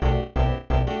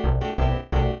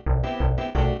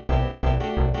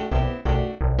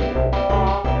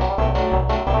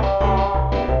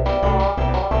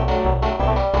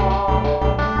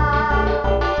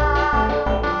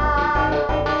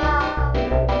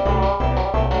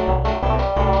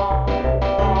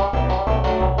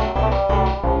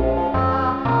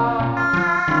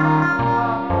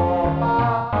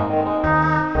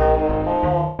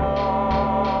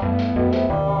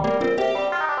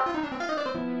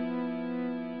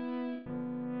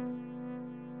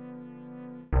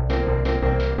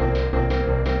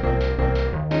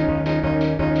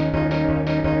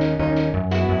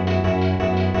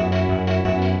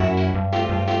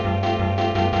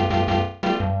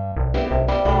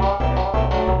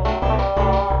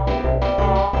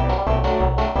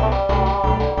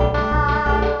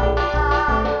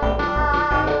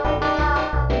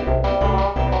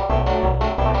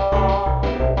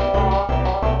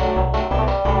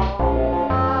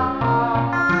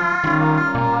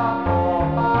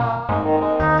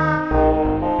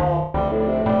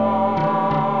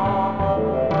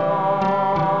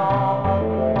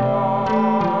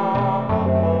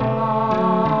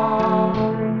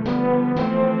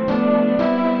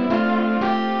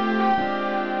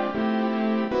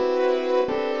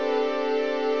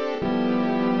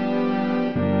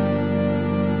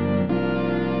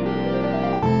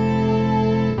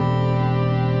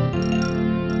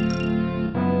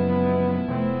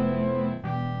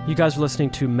 You guys are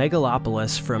listening to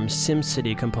Megalopolis from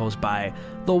SimCity, composed by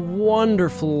the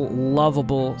wonderful,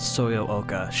 lovable Soyo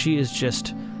Oka. She is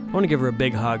just... I want to give her a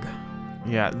big hug.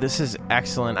 Yeah, this is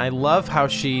excellent. I love how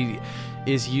she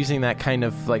is using that kind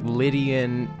of like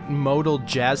Lydian modal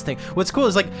jazz thing. What's cool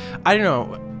is like, I don't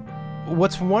know,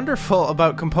 what's wonderful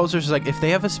about composers is like if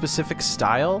they have a specific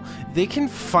style, they can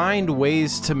find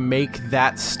ways to make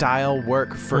that style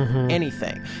work for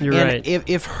anything. You're and right.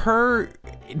 If her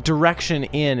direction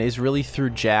in is really through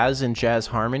jazz and jazz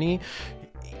harmony,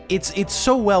 it's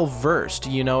so well versed,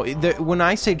 you know. When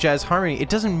I say jazz harmony, it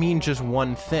doesn't mean just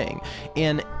one thing.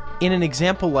 And in an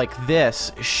example like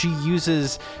this, she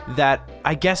uses that,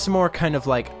 I guess, more kind of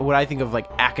like what I think of like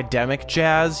academic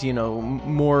jazz, you know,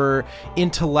 more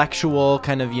intellectual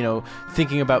kind of, you know,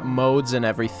 thinking about modes and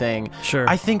everything. Sure.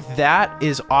 I think that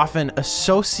is often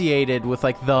associated with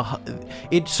like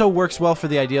it so works well for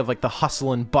the idea of like the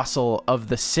hustle and bustle of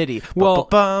the city. Well,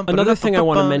 another thing I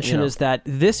want to mention is that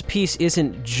this piece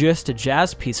isn't just a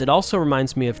jazz piece. It also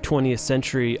reminds me of other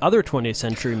 20th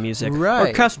century music. Right.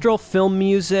 Orchestral, film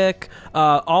music,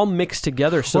 all mixed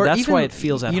together, so that's why it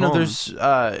feels at home. You know, there's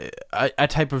a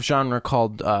type of genre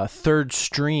called third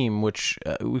stream, which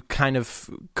kind of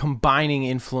combining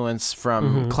influence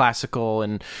from classical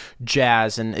and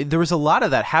jazz, and there was a lot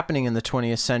of that happening in the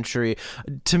 20th century.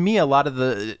 To me, a lot of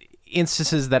the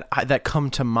instances that come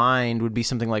to mind would be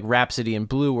something like Rhapsody in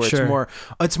Blue, where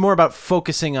it's more about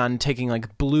focusing on taking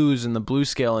like blues and the blues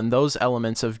scale and those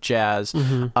elements of jazz.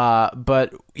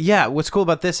 But yeah, what's cool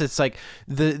about this, it's like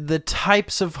the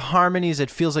types of harmonies, it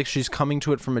feels like she's coming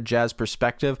to it from a jazz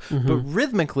perspective, but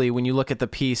rhythmically, when you look at the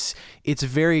piece, it's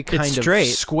very kind of straight.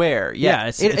 Square.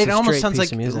 It almost sounds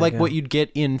like music, what you'd get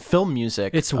in film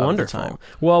music. It's wonderful.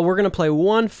 Well, we're going to play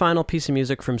one final piece of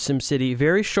music from SimCity.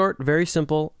 Very short, very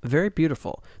simple, very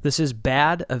beautiful. This is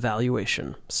Bad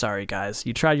Evaluation. Sorry, guys.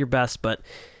 You tried your best, but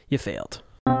you failed.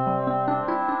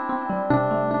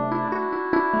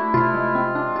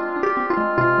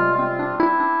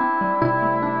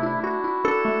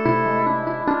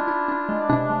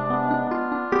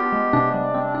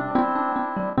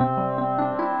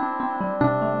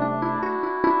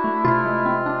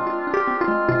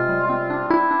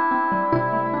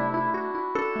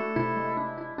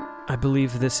 I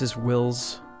believe this is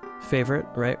Will's favorite,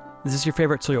 right? Is this your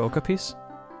favorite Soyo Oka piece?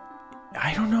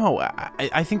 I don't know.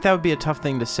 I think that would be a tough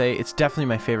thing to say. It's definitely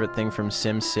my favorite thing from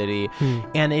SimCity.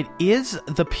 And it is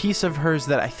the piece of hers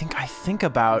that I think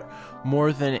about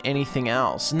more than anything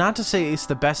else. Not to say it's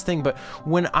the best thing, but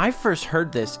when I first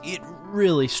heard this, it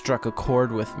really struck a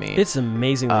chord with me. It's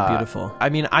amazingly beautiful. I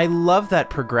mean, I love that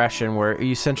progression where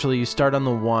you start on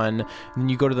the 1, then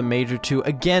you go to the major 2,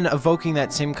 again evoking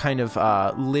that same kind of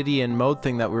Lydian mode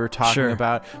thing that we were talking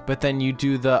about, but then you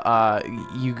do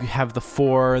you have the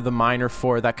 4, the minor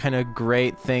 4, that kind of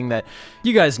great thing that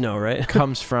you guys know, right?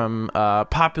 comes from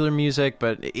popular music,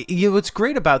 but what's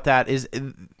great about that is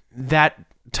that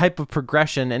type of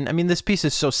progression. And I mean, this piece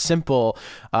is so simple.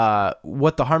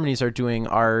 What the harmonies are doing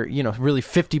are, you know, really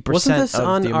 50% Wasn't this of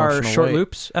on the our Short weight.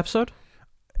 Loops episode?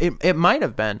 It might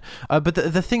have been, but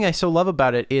the thing I so love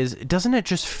about it is, doesn't it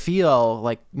just feel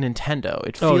like Nintendo?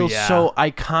 It feels so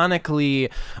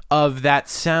iconically of that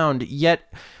sound,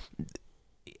 yet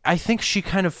I think she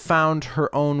kind of found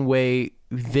her own way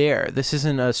there. This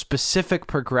isn't a specific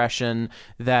progression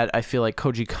that I feel like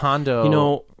Koji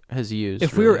Kondo has used.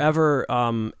 If we were ever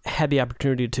had the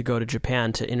opportunity to go to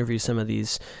Japan to interview some of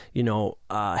these,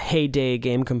 heyday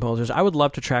game composers, I would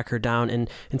love to track her down and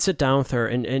sit down with her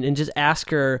and just ask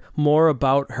her more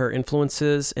about her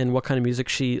influences and what kind of music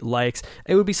she likes.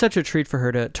 It would be such a treat for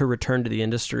her to return to the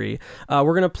industry. We're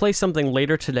going to play something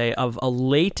later today of a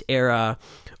late era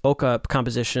Oka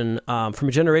composition from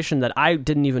a generation that I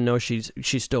didn't even know she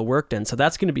still worked in. So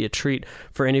that's going to be a treat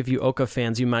for any of you Oka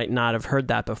fans. You might not have heard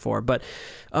that before, but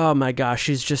oh my gosh,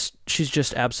 she's just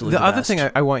absolutely the other thing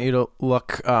I want you to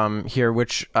look here,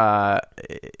 which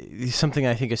something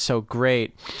I think is so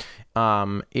great,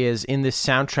 is in this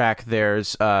soundtrack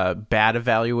there's bad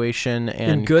evaluation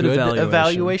and good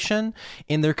evaluation,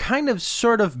 and they're kind of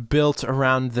sort of built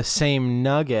around the same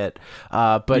nugget,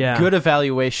 but good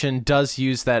evaluation does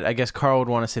use that, I guess Carl would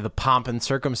want to say, the pomp and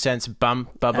circumstance, bum,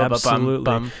 bum, bum, bum,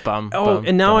 bum, bum. Oh,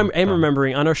 and now I'm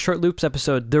remembering, on our Short Loops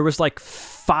episode, there was like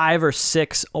 5 or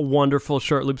 6 wonderful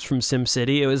short loops from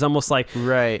SimCity. It was almost like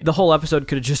the whole episode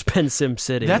could have just been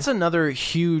SimCity. That's another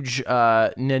huge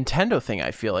Nintendo thing,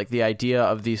 I feel like, the idea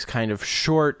of these kind of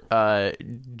short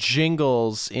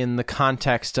jingles in the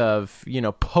context of,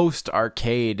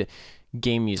 post-arcade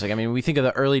game music. I mean, we think of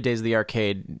the early days of the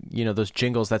arcade, those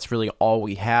jingles, that's really all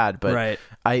we had. But right.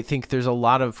 I think there's a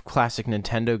lot of classic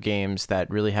Nintendo games that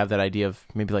really have that idea of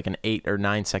maybe like an 8 or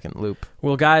 9 second loop.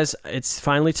 Well, guys, it's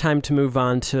finally time to move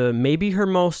on to maybe her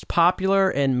most popular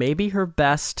and maybe her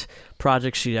best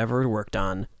project she'd ever worked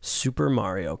on, Super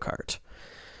Mario Kart.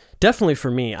 Definitely for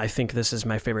me, I think this is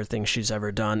my favorite thing she's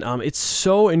ever done. It's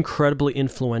so incredibly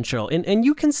influential. And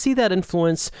you can see that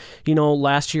influence,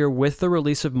 last year with the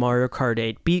release of Mario Kart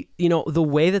 8. The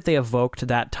way that they evoked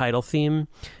that title theme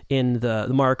in the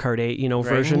Mario Kart 8,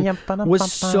 version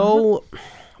was so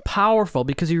powerful,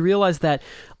 because you realize that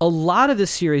a lot of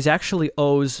this series actually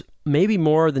owes, maybe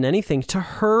more than anything, to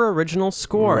her original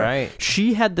score. Right.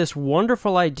 She had this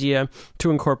wonderful idea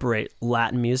to incorporate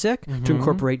Latin music, to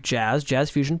incorporate jazz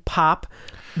fusion, pop,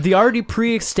 the already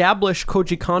pre-established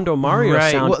Koji Kondo Mario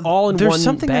sound, all in one bag. There's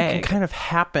something that can kind of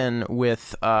happen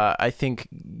with, I think,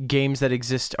 games that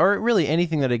exist, or really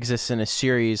anything that exists in a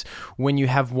series, when you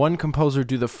have one composer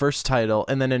do the first title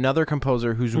and then another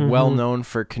composer who's well known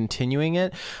for continuing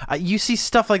it. You see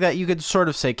stuff like that. You could sort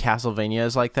of say Castlevania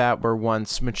is like that, where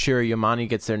once Michiru Yamane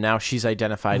gets there, now she's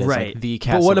identified as like the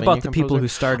Castlevania But what about the composer. people who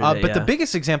started it? But the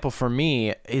biggest example for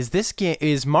me is this game,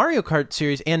 is Mario Kart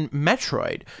series and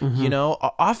Metroid.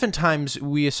 Oftentimes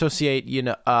we associate,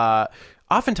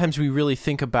 oftentimes we really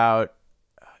think about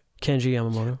Kenji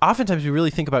Yamamoto. Oftentimes we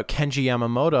really think about Kenji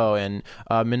Yamamoto and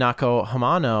Minako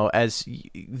Hamano as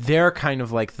they're kind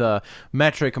of like the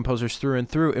Metroid composers through and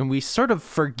through, and we sort of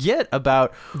forget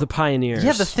about the pioneers.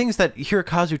 Yeah, the things that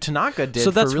Hirokazu Tanaka did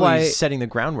so that's for really why setting the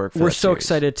groundwork for we're that so series.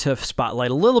 Excited to spotlight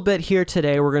a little bit here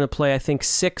today. We're going to play, I think,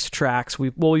 6 tracks.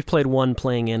 We've played 1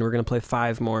 playing in. We're going to play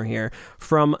 5 more here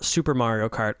from Super Mario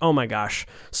Kart. Oh my gosh,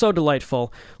 so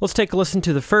delightful. Let's take a listen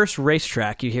to the first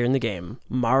racetrack you hear in the game,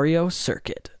 Mario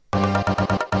Circuit.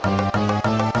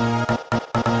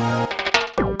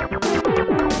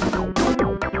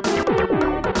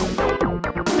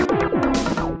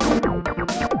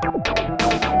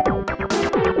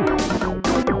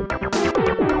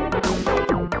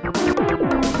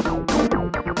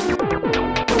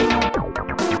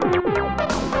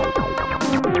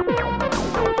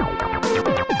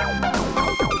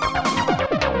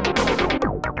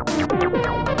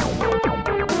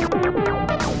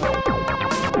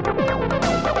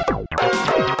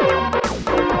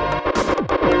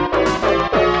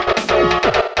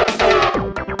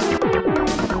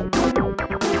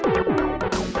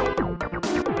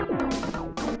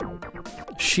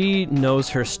 She knows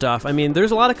her stuff. I mean,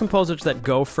 there's a lot of composers that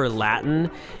go for Latin,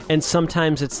 and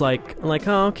sometimes it's like,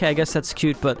 oh, okay, I guess that's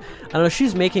cute, but I don't know,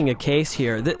 she's making a case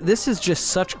here. This is just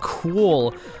such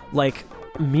cool,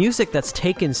 music that's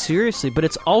taken seriously, but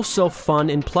it's also fun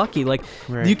and plucky.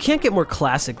 You can't get more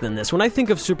classic than this. When I think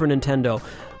of Super Nintendo,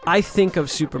 I think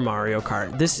of Super Mario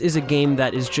Kart. This is a game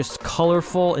that is just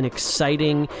colorful and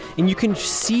exciting, and you can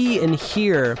see and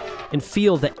hear and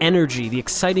feel the energy, the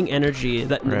exciting energy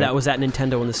that was at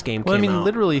Nintendo when this game came out.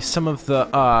 Literally, some of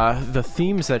the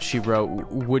themes that she wrote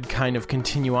would kind of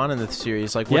continue on in the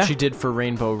series, like what she did for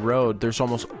Rainbow Road. There's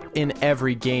almost in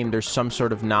every game there's some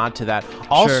sort of nod to that.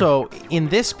 Also, in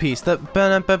this piece, that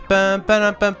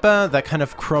kind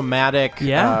of chromatic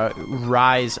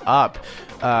rise up.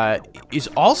 Is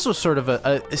also sort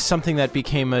of something that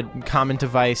became a common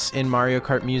device in Mario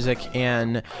Kart music,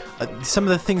 and some of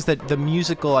the things that the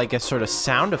musical, I guess, sort of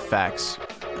sound effects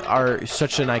are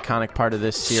such an iconic part of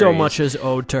this series. So much is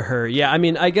owed to her. Yeah, I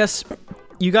mean, I guess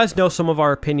you guys know some of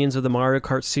our opinions of the Mario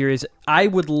Kart series. I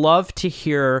would love to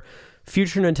hear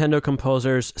future Nintendo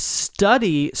composers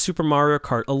study Super Mario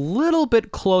Kart a little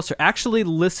bit closer, actually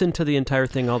listen to the entire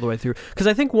thing all the way through. Because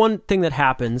I think one thing that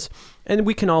happens, and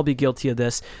we can all be guilty of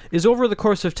this, is over the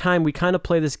course of time, we kind of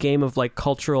play this game of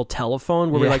cultural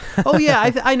telephone, where we're like, oh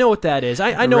yeah, I know what that is.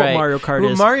 I know what Mario Kart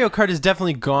is. Mario Kart has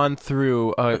definitely gone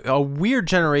through a weird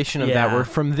generation of that, where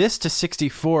from this to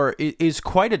 64 is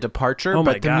quite a departure,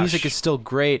 but the music is still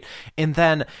great. And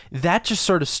then that just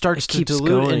sort of starts to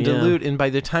dilute, and by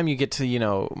the time you get to,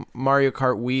 Mario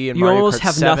Kart Wii and Mario Kart 7, you almost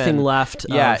have nothing left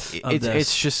of this.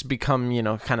 It's just become,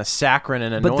 kind of saccharine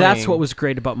and annoying. But that's what was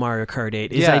great about Mario Kart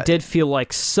 8, is I did feel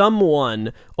like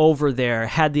someone over there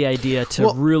had the idea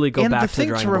to really go back to the drawing board.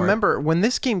 And the thing to remember, when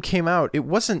this game came out, it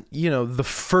wasn't, the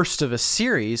first of a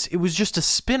series. It was just a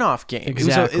spin-off game.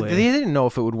 Exactly. They didn't know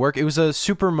if it would work. It was a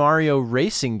Super Mario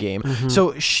racing game. Mm-hmm.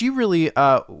 So she really,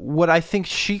 what I think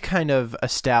she kind of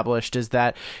established is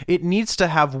that it needs to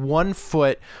have one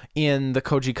foot in the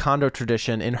Koji Kondo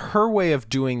tradition, and her way of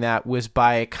doing that was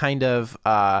by kind of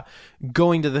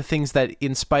going to the things that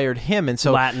inspired him. And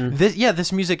so Latin.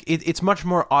 This music, it's much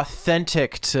more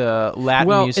authentic to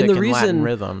Latin music and Latin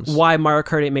rhythms. Why Mario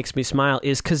Kart 8 makes me smile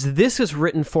is because this is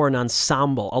written for an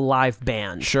ensemble, a live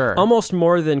band. Sure. Almost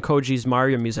more than Koji's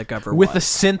Mario music ever with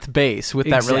was. the synth bass, with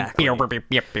Exactly. that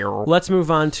really... Let's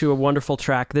move on to a wonderful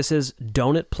track. This is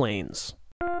Donut Plains.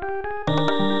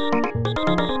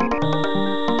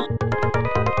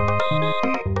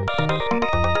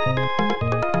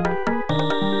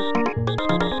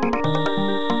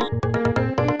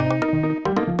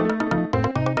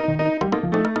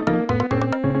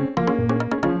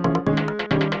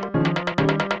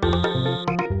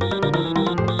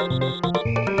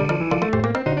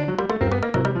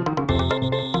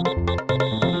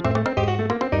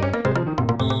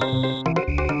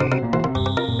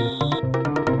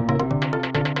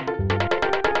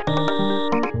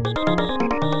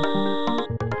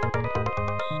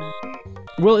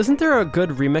 Will, isn't there a good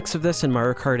remix of this in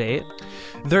Mario Kart 8?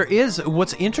 There is.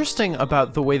 What's interesting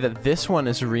about the way that this one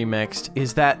is remixed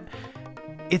is that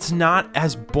it's not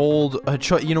as bold a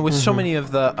choice. You know, with so many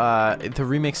of the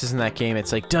remixes in that game,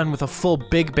 it's like done with a full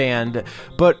big band.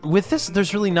 But with this,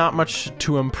 there's really not much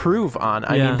to improve on.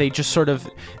 I mean, they just sort of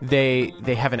they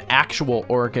have an actual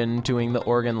organ doing the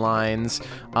organ lines,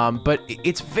 but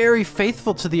it's very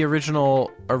faithful to the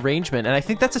original arrangement. And I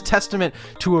think that's a testament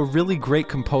to a really great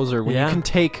composer when you can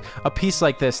take a piece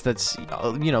like this that's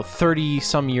 30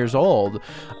 some years old,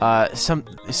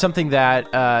 something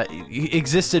that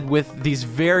existed with these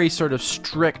very sort of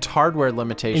strict hardware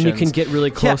limitations, and you can get really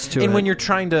close to it. And when you're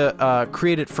trying to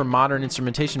create it for modern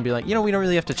instrumentation, be like, we don't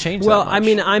really have to change well, that much. I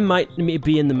mean, I might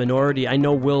be in the minority. I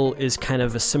know Will is kind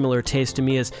of a similar taste to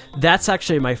me. That's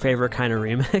actually my favorite kind of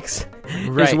remix.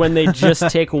 Right. Is when they just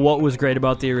take what was great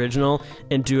about the original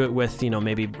and do it with,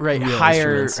 maybe real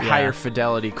higher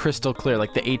fidelity, crystal clear,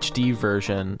 like the HD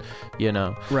version,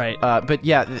 Right. But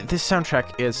yeah, this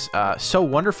soundtrack is so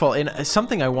wonderful. And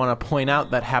something I want to point out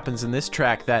that happens in this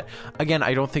track that, again,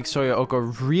 I don't think Soya Oka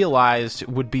realized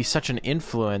would be such an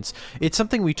influence. It's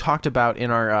something we talked about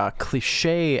in our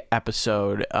cliche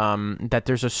episode, that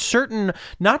there's a certain,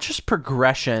 not just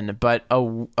progression, but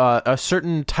a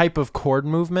certain type of chord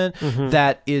movement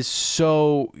that is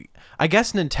so... I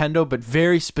guess Nintendo, but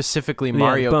very specifically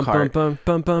Mario Kart. Bum,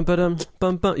 bum, bum, bum,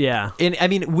 bum, bum. Yeah. And I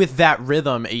mean, with that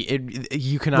rhythm,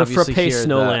 you can obviously hear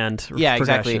Snowland. Yeah,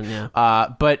 exactly. Yeah.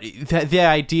 But the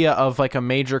idea of like a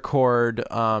major chord,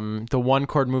 the one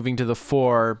chord moving to the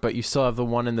 4, but you still have the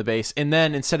 1 in the bass, and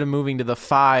then instead of moving to the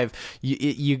 5,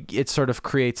 it sort of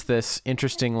creates this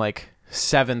interesting like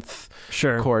 7th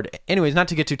chord. Anyways, not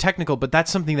to get too technical, but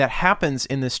that's something that happens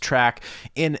in this track,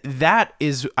 and that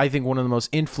is, I think, one of the most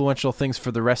influential things for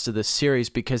the rest of this series,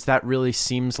 because that really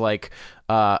seems like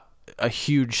a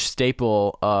huge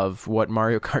staple of what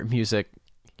Mario Kart music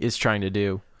is trying to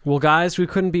do. Well, guys, we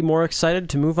couldn't be more excited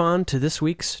to move on to this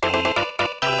week's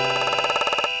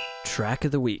track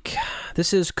of the week.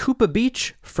 This is Koopa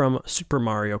Beach from Super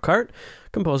Mario Kart,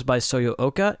 composed by Soya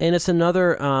Oka, and it's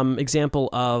another example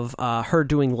of her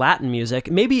doing Latin music,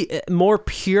 maybe more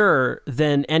pure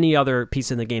than any other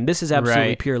piece in the game. This is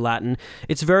absolutely pure Latin.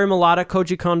 It's very melodic.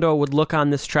 Koji Kondo would look on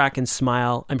this track and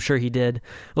smile. I'm sure he did.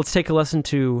 Let's take a listen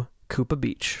to Koopa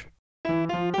Beach.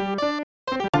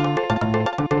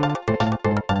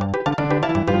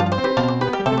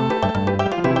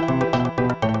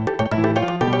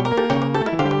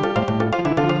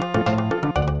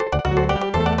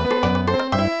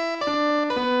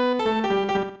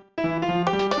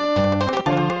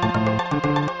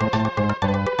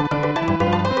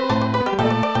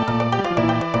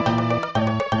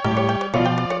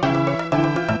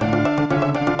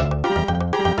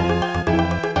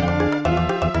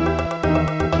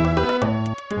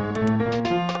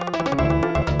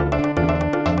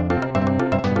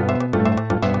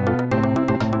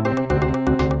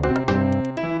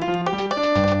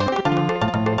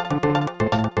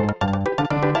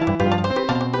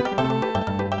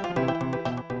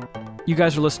 You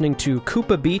guys are listening to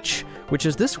Koopa Beach, which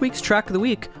is this week's track of the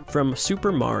week from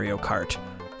Super Mario Kart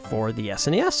for the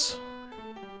SNES.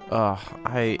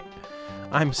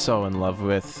 I'm so in love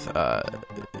with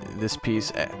this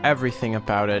piece. Everything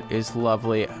about it is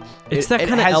lovely. It's that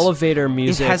kind of elevator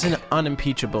music. It has an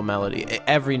unimpeachable melody.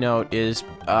 Every note is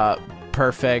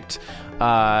perfect.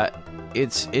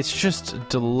 It's just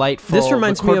delightful. This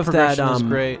reminds me of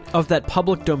that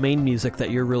public domain music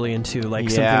that you're really into, like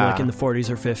something like in the 40s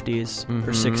or 50s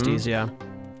or 60s. Yeah.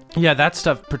 Yeah, that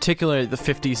stuff, particularly the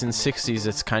 50s and 60s,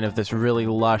 it's kind of this really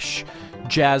lush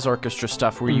jazz orchestra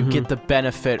stuff where you get the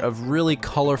benefit of really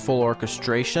colorful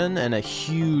orchestration and a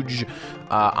huge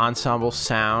ensemble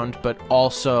sound, but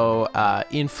also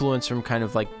influence from kind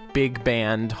of like big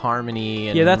band harmony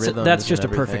and that's just a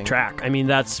perfect track. I mean,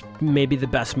 that's maybe the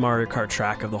best Mario Kart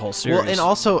track of the whole series. Well, and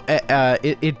also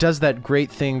it does that great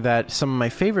thing that some of my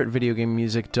favorite video game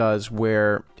music does,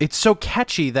 where it's so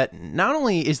catchy that not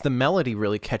only is the melody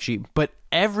really catchy, but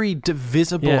every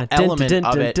divisible element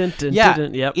of it,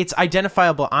 it's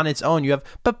identifiable on its own. You have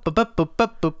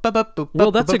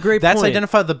well, that's a great that's point.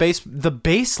 identified. The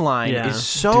bass line is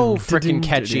so freaking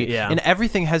catchy, and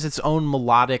everything has its own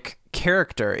melodic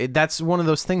character. That's one of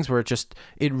those things where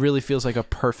it really feels like a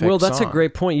perfect well, that's song. a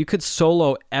great point. You could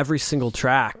solo every single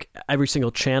track, every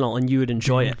single channel, and you would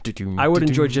enjoy it. I would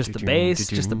enjoy just the bass,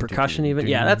 just the percussion even.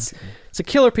 Yeah, it's a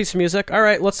killer piece of music. All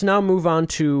right, let's now move on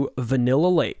to Vanilla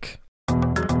Lake.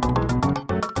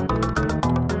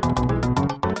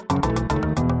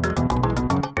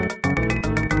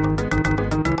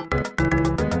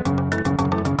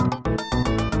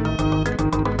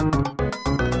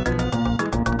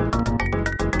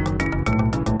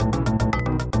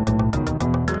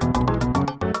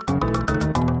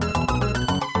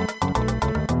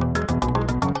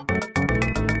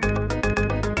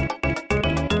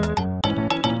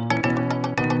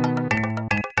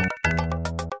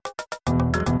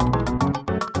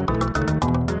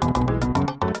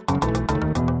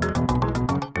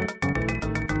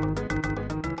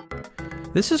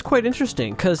 This is quite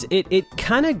interesting because it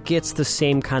kind of gets the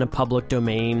same kind of public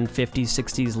domain 50s,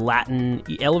 60s Latin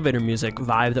elevator music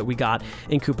vibe that we got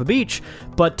in Koopa Beach,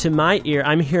 but to my ear,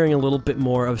 I'm hearing a little bit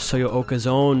more of Soyo Oka's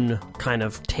own kind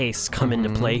of tastes come into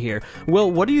play here. Will,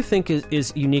 what do you think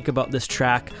is unique about this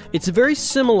track? It's very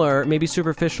similar, maybe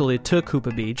superficially, to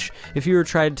Koopa Beach. If you were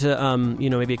trying to,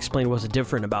 maybe explain what's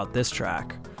different about this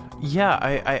track. Yeah,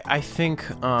 I think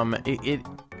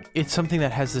it's something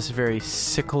that has this very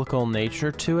cyclical nature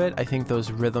to it. I think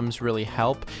those rhythms really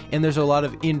help, and there's a lot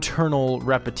of internal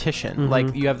repetition.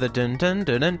 Like you have the dun dun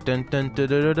dun dun dun dun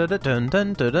dun dun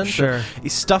dun dun dun. Sure.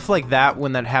 Stuff like that,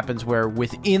 when that happens, where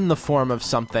within the form of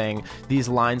something, these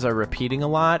lines are repeating a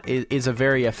lot, is a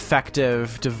very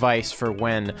effective device for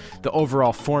when the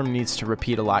overall form needs to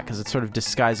repeat a lot, because it sort of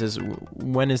disguises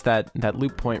when is that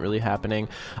loop point really happening.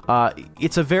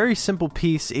 It's a very simple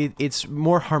piece. It's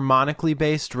more harmonically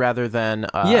based rather than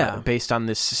based on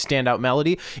this standout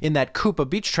melody. In that Koopa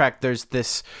Beach track, there's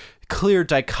this clear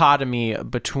dichotomy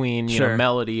between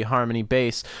melody, harmony,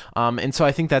 bass, and so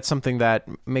I think that's something that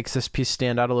makes this piece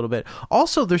stand out a little bit.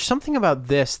 Also, there's something about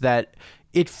this that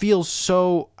it feels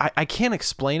so, I can't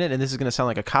explain it, and this is going to sound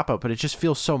like a cop-out, but it just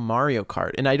feels so Mario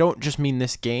Kart. And I don't just mean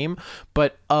this game,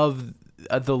 but of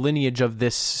the lineage of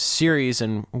this series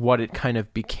and what it kind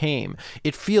of became.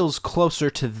 It feels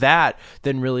closer to that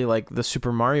than really like the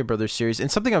Super Mario Brothers series. And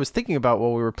something I was thinking about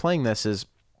while we were playing this is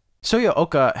Soyo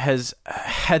Oka has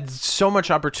had so much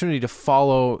opportunity to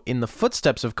follow in the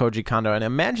footsteps of Koji Kondo, and I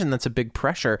imagine that's a big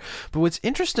pressure. But what's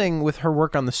interesting with her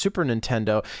work on the Super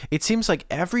Nintendo, it seems like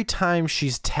every time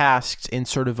she's tasked in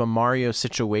sort of a Mario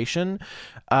situation,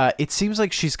 it seems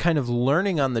like she's kind of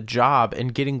learning on the job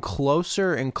and getting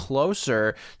closer and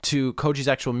closer to Koji's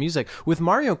actual music. With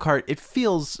Mario Kart, it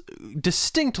feels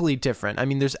distinctly different. I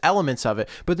mean, there's elements of it,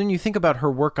 but then you think about her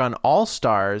work on All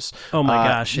Stars. Oh my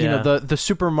gosh, yeah. You know, the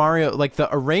Super Mario, like the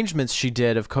arrangements she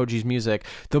did of Koji's music,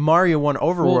 the Mario 1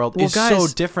 Overworld is so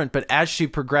different, but as she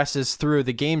progresses through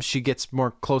the games, she gets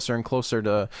more closer and closer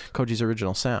to Koji's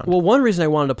original sound. Well, one reason I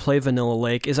wanted to play Vanilla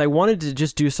Lake is I wanted to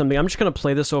just do something. I'm just going to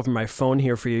play this over my phone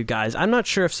here for you guys. I'm not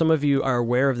sure if some of you are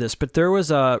aware of this, but there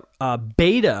was a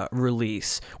beta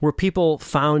release where people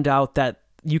found out that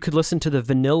you could listen to the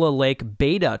Vanilla Lake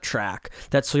beta track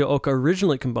that Soyo Oka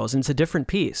originally composed, and it's a different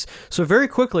piece. So very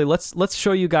quickly, let's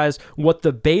show you guys what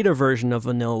the beta version of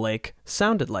Vanilla Lake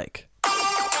sounded like.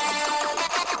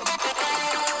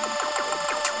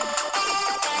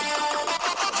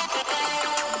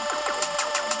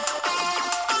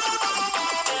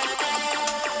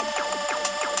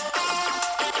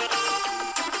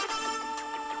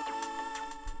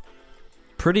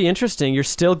 Pretty interesting. You're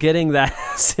still getting that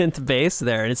synth bass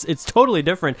there, and it's totally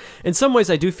different. In some ways,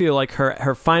 I do feel like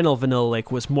her final Vanilla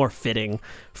Lake was more fitting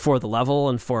for the level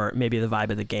and for maybe the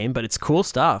vibe of the game, but it's cool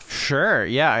stuff. Sure,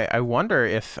 yeah. I wonder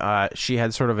if she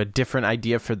had sort of a different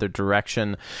idea for the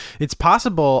direction. It's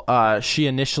possible she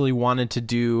initially wanted to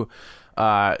do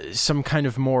some kind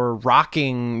of more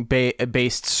rocking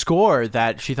based score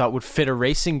that she thought would fit a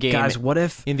racing game. Guys, what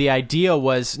if... And the idea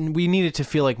was we needed to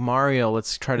feel like Mario.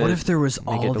 Let's try to... What if there was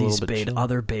all these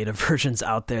other beta versions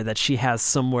out there that she has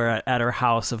somewhere at her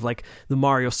house of like the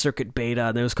Mario Circuit beta,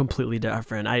 and it was completely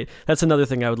different? That's another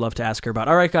thing I would love to ask her about.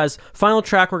 All right, guys, final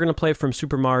track we're going to play from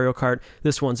Super Mario Kart.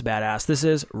 This one's badass. This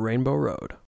is Rainbow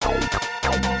Road.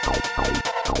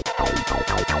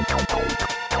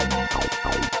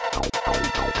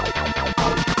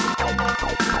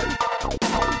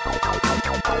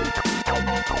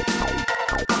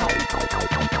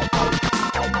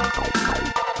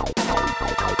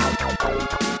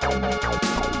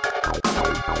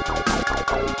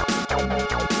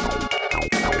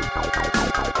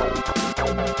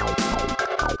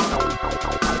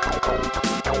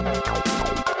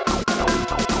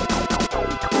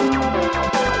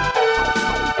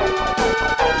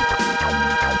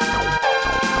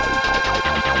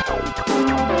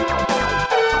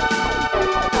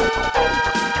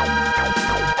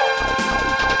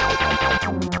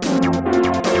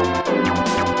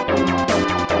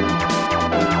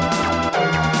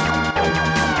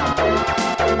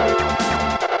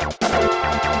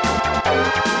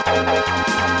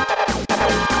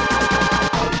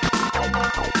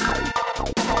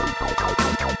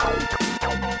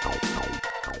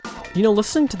 You know,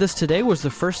 listening to this today was the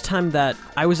first time that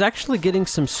I was actually getting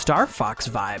some Star Fox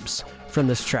vibes from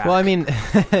this track. Well, I mean,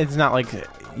 it's not like,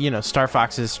 you know, Star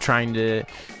Fox is trying to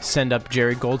send up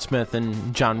Jerry Goldsmith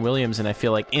and John Williams, and I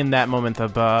feel like in that moment, the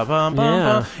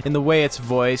ba-bum-bum-bum, in the way it's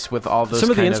voiced with all those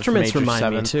some of the kind instruments of major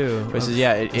remind me too.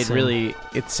 It really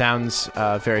sounds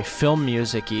very film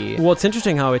music-y. Well, it's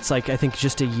interesting how it's like, I think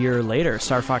just a year later,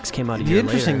 Star Fox came out a year later.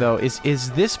 The interesting though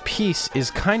is this piece is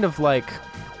kind of like,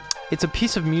 it's a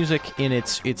piece of music in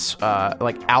its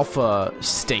like alpha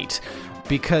state,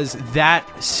 because that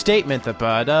statement, the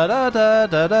ba da da da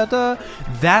da da da,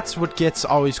 that's what gets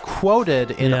always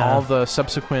quoted in all the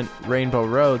subsequent Rainbow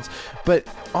Roads, but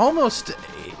almost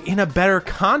in a better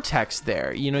context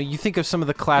there. You know, you think of some of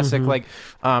the classic like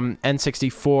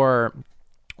N64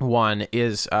 one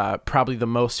is probably the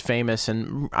most famous,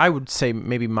 and I would say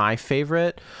maybe my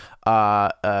favorite. I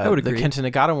would agree. The Kenta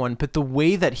Nagata one, but the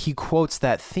way that he quotes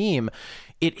that theme,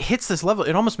 it hits this level.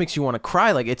 It almost makes you want to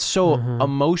cry. Like, it's so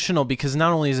emotional, because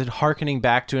not only is it hearkening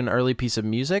back to an early piece of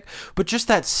music, but just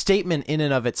that statement in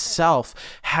and of itself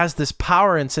has this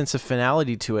power and sense of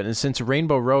finality to it. And since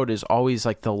Rainbow Road is always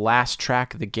like the last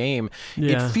track of the game,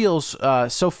 it feels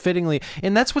so fittingly.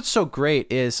 And that's what's so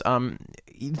great is,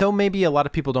 though maybe a lot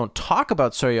of people don't talk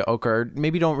about Soya Oka, or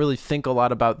maybe don't really think a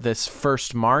lot about this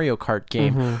first Mario Kart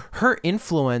game, her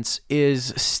influence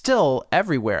is still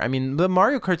everywhere. I mean, the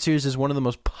Mario Kart series is one of the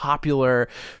most popular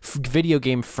video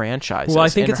game franchises. Well, I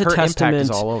think it's a testament. Impact is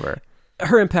all over.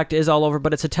 Her impact is all over,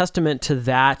 but it's a testament to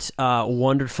that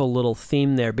wonderful little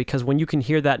theme there, because when you can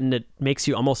hear that and it makes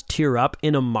you almost tear up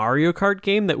in a Mario Kart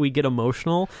game, that we get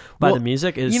emotional by the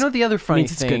music. Is, you know, the other funny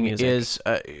thing is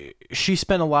she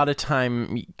spent a lot of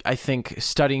time, I think,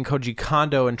 studying Koji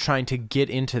Kondo and trying to get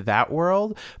into that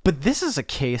world, but this is a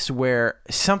case where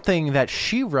something that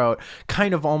she wrote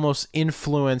kind of almost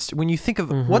influenced, when you think of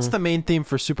what's the main theme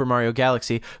for Super Mario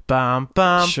Galaxy, bum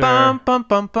bum bum bum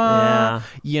bum bum,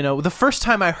 you know, the first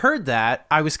time I heard that,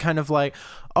 I was kind of like,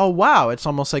 oh wow, it's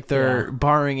almost like they're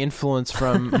borrowing influence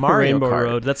from Mario Rainbow Kart.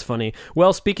 Road. That's funny.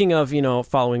 Well, speaking of, you know,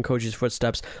 following Koji's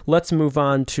footsteps, let's move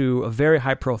on to a very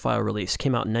high profile release.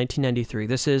 Came out in 1993.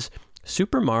 This is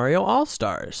Super Mario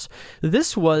All-Stars.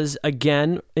 This was,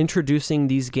 again, introducing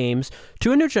these games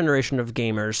to a new generation of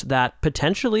gamers that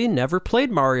potentially never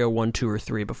played Mario 1, 2, or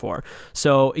 3 before.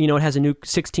 So, you know, it has a new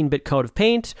 16-bit coat of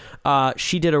paint.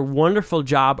 She did a wonderful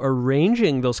job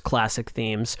arranging those classic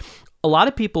themes. A lot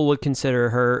of people would consider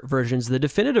her versions the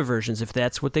definitive versions, if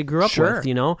that's what they grew up with,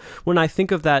 you know? When I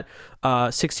think of that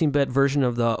 16-bit version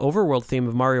of the overworld theme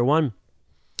of Mario 1,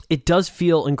 it does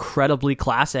feel incredibly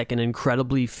classic and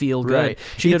incredibly feel good. Right.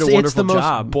 She did a wonderful job. It's the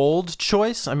most bold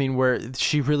choice. I mean, where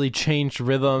she really changed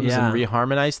rhythms and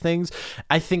reharmonized things.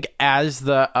 I think as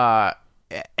the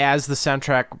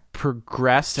soundtrack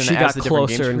progressed and she as got the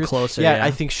closer different games and closer.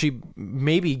 I think she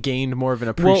maybe gained more of an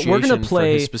appreciation we're gonna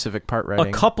play for his specific part writing.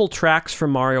 A couple tracks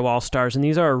from Mario All-Stars, and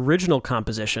these are original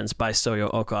compositions by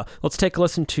Soya Oka. Let's take a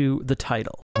listen to the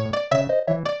title.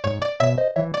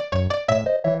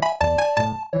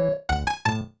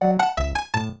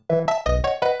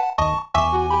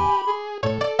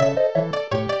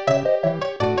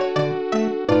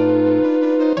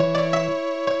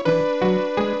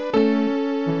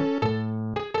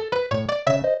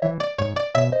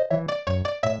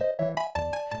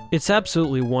 It's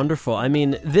absolutely wonderful. I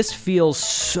mean, this feels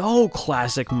so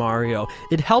classic Mario.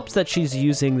 It helps that she's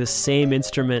using the same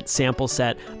instrument sample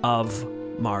set of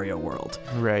Mario World,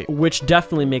 right? Which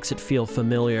definitely makes it feel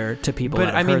familiar to people. But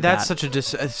that I have mean, heard that's that. such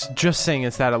a just saying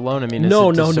it's that alone. I mean, no.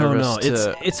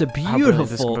 It's a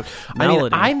beautiful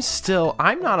melody. I mean,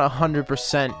 I'm not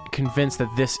 100% convinced that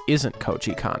this isn't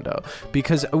Koji Kondo,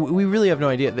 because we really have no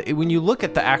idea. When you look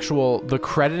at the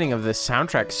crediting of this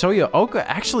soundtrack, Soyo Oka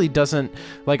actually doesn't,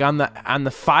 like, on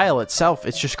the file itself,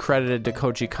 it's just credited to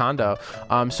Koji Kondo.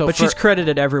 She's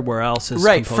credited everywhere else as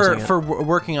right composing for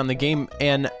working on the game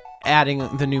and adding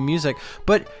the new music.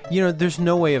 But there's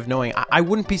no way of knowing. I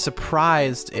wouldn't be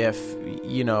surprised if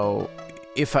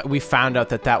we found out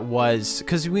that was,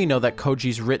 because we know that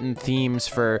Koji's written themes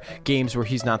for games where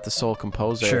he's not the sole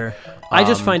composer. Sure. I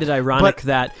just find it ironic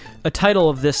that a title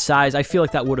of this size, I feel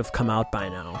like that would have come out by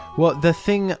now. Well, the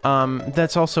thing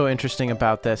that's also interesting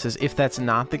about this is, if that's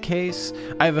not the case,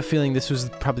 I have a feeling this was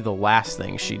probably the last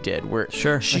thing she did, where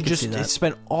she just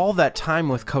spent all that time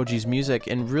with Koji's music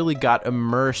and really got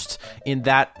immersed in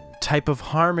that type of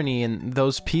harmony and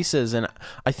those pieces, and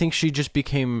I think she just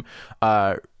became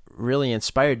really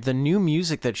inspired. The new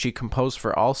music that she composed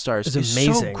for All Stars is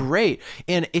amazing. So great,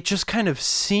 and it just kind of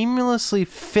seamlessly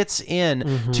fits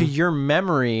in to your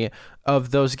memory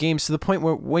of those games, to the point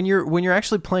where when you're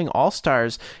actually playing All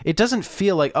Stars, it doesn't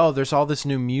feel like, oh, there's all this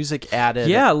new music added.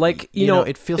 Yeah, like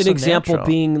it feels an so example natural.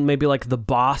 being maybe like the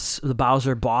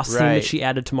Bowser boss theme that she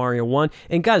added to Mario 1.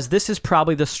 And guys, this is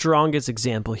probably the strongest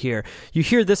example here. You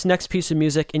hear this next piece of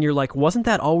music and you're like, wasn't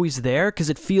that always there?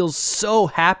 Because it feels so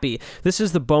happy. This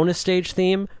is the bonus stage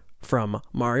theme from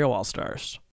Mario All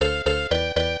Stars.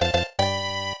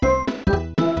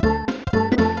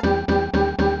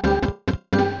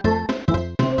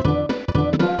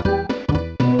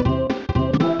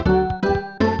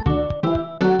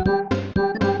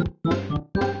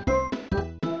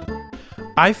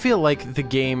 I feel like the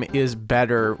game is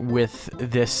better with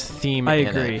this theme. I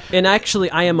agree. And actually,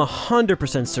 I am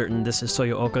 100% certain this is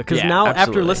Soyo Oka, because now,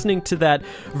 after listening to that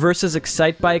versus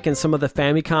Excitebike and some of the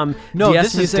Famicom DS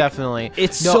this music, is definitely...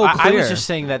 It's so clear. I was just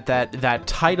saying that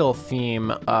title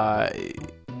theme,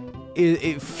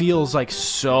 it feels like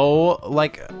so,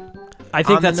 like... I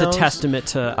think that's a testament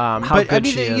to how good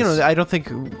she is. I don't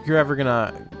think you're ever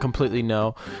gonna completely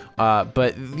know,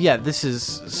 but yeah, this is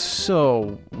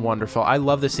so wonderful. I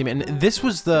love this theme, and this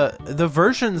was the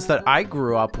versions that I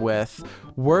grew up with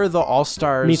were the All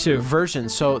Stars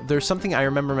versions. So there's something I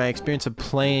remember my experience of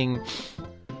playing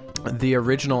the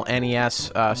original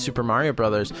NES Super Mario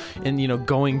Brothers, and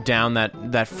going down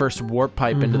that first warp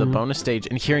pipe into the bonus stage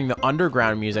and hearing the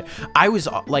underground music, I was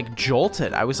like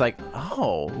jolted. I was like,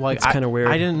 oh, like it's kind of weird.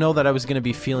 I didn't know that I was going to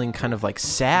be feeling kind of like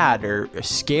sad or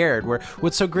scared. Where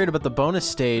what's so great about the bonus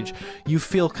stage, you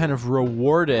feel kind of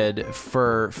rewarded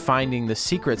for finding the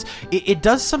secrets. It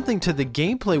does something to the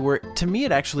gameplay where, to me,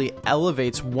 it actually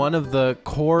elevates one of the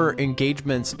core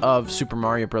engagements of Super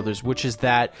Mario Brothers, which is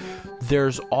that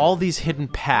there's all these hidden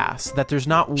paths, that there's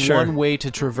not one way to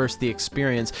traverse the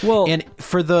experience. And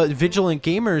for the vigilant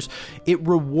gamers, it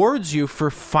rewards you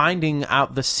for finding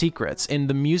out the secrets, and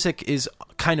the music is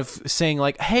kind of saying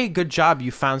like, hey, good job,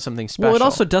 you found something special. Well, it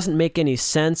also doesn't make any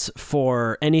sense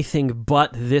for anything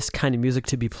but this kind of music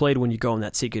to be played when you go in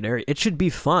that secret area. It should be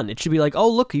fun. It should be like, oh,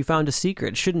 look, you found a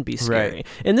secret. It shouldn't be scary. Right.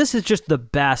 And this is just the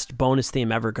best bonus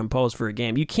theme ever composed for a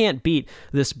game. You can't beat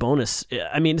this bonus.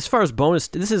 I mean, as far as bonus,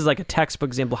 this is like a textbook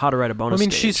example how to write a bonus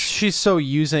stage. She's so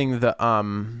using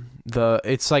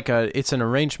it's an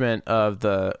arrangement of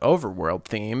the overworld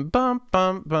theme, bum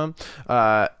bum bum,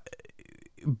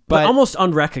 but almost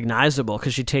unrecognizable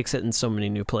because she takes it in so many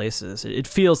new places. It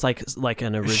feels like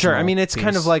an original. Sure, I mean, it's piece.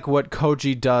 kind of like what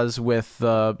Koji does with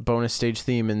the bonus stage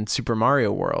theme in Super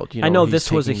Mario World. I know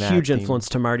this was a huge influence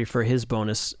to Marty for his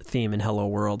bonus theme in Hello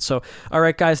World. So, all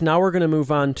right, guys, now we're going to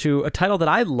move on to a title that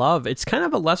I love. It's kind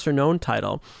of a lesser-known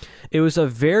title. It was a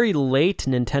very late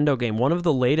Nintendo game, one of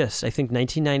the latest, I think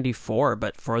 1994,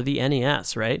 but for the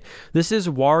NES, right? This is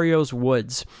Wario's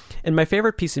Woods. And my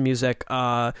favorite piece of music,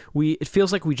 it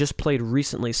feels like we just played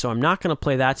recently, so I'm not going to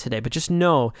play that today, but just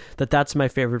know that that's my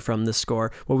favorite from this score.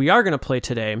 What we are going to play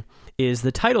today is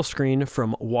the title screen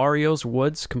from Wario's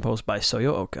Woods, composed by Soyo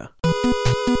Oka.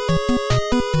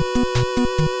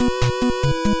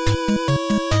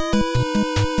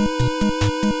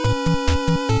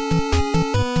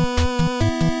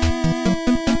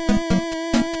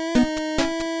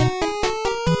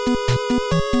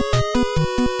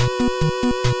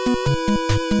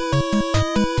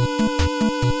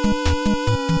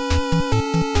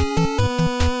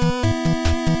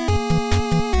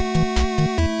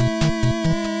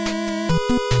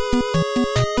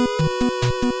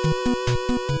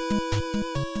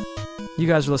 You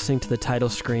guys are listening to the title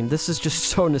screen. This is just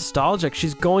so nostalgic.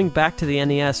 She's going back to the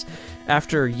NES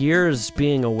after years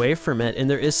being away from it, and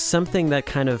there is something that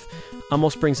kind of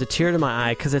almost brings a tear to my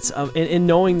eye, because it's in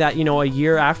knowing that, you know, a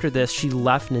year after this she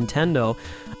left Nintendo.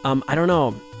 I don't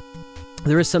know,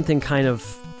 there is something kind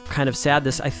of sad.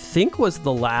 This, I think, was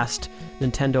the last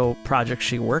Nintendo project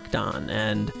she worked on,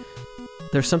 and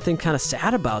there's something kind of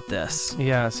sad about this.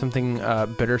 Yeah, something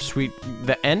bittersweet.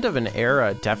 The end of an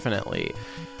era, definitely.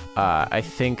 I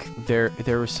think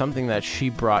there was something that she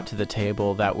brought to the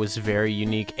table that was very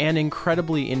unique and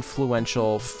incredibly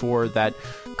influential for that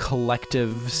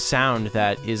collective sound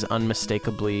that is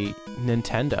unmistakably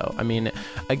Nintendo. I mean,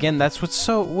 again, that's what's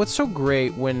so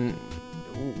great when,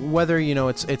 whether, you know,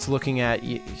 it's looking at,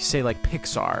 say, like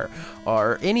Pixar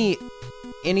or any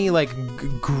like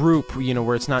group, you know,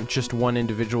 where it's not just one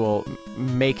individual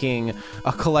making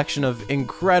a collection of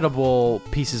incredible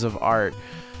pieces of art.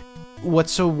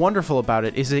 What's so wonderful about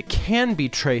it is it can be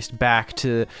traced back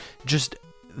to just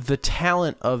the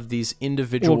talent of these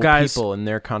individual people and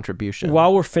their contribution.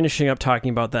 While we're finishing up talking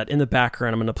about that, in the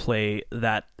background, I'm going to play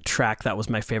that track that was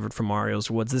my favorite from Mario's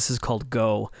Woods. This is called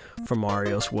Go from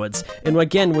Mario's Woods. And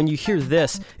again, when you hear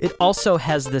this, it also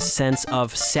has this sense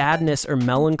of sadness or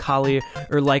melancholy,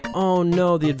 or like, oh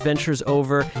no, the adventure's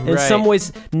over. In some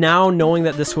ways, now knowing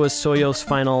that this was Soyo's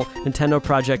final Nintendo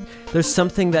project, there's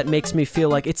something that makes me feel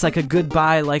like it's like a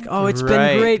goodbye, like, oh, it's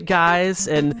been great, guys.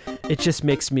 And it just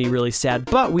makes me really sad.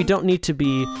 But we don't need to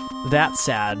be that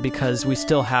sad, because we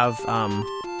still have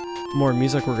more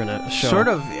music we're gonna show. Sort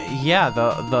of, yeah.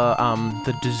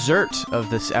 The dessert of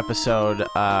this episode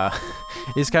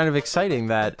is kind of exciting.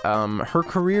 That her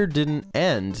career didn't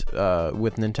end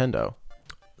with Nintendo.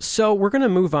 So we're gonna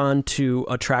move on to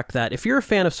a track that, if you're a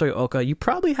fan of Soyo Oka, you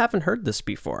probably haven't heard this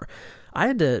before. I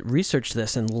had to research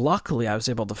this, and luckily I was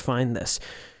able to find this.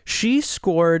 She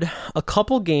scored a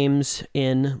couple games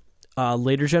in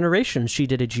later generations. She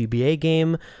did a GBA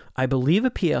game, I believe a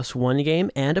PS1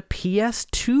 game, and a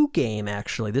PS2 game,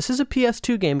 actually. This is a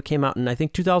PS2 game. It came out in, I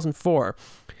think, 2004.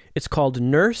 It's called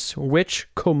Nurse Witch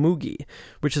Komugi,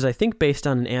 which is, I think, based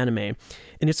on an anime.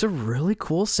 And it's a really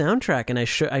cool soundtrack, and I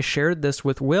shared this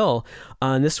with Will.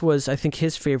 And this was, I think,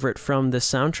 his favorite from this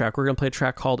soundtrack. We're going to play a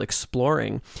track called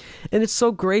Exploring. And it's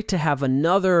so great to have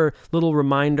another little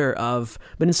reminder of,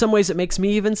 but in some ways it makes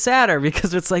me even sadder,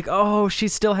 because it's like, oh, she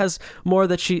still has more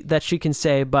that she can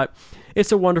say. But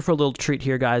it's a wonderful little treat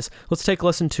here, guys. Let's take a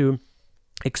listen to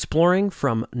Exploring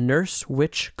from Nurse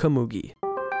Witch Komugi.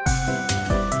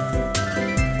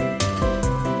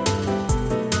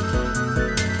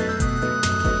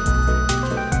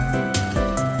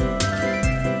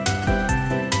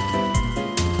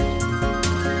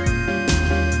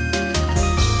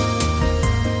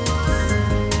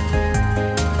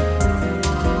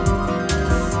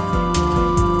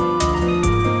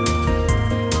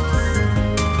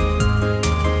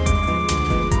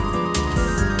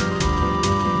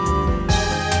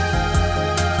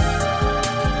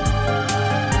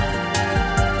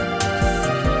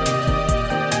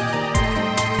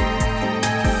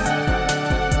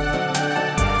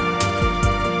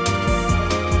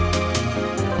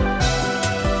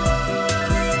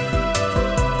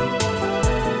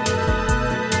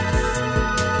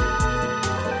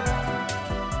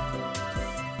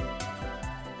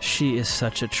 She is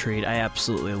such a treat. I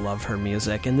absolutely love her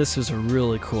music, and this is a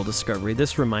really cool discovery.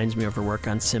 This reminds me of her work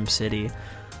on SimCity.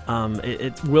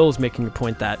 Will is making a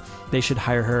point that they should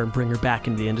hire her and bring her back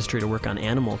into the industry to work on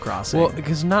Animal Crossing. Well,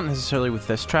 because not necessarily with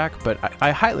this track, but I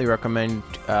highly recommend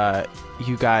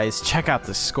you guys check out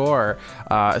the score,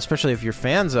 especially if you're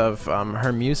fans of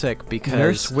her music, because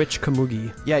Nurse Witch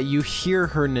Komugi. Yeah, you hear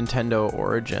her Nintendo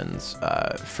origins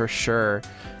for sure,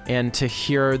 and to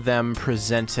hear them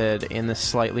presented in the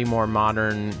slightly more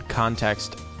modern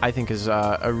context, I think is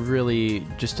a really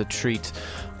just a treat.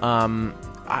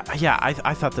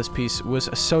 I thought this piece was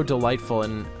so delightful,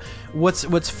 and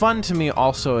what's fun to me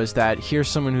also is that here's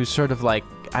someone who's sort of like,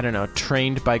 I don't know,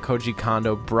 trained by Koji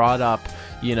Kondo, brought up,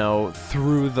 you know,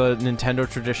 through the Nintendo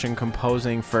tradition,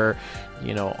 composing for,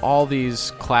 you know, all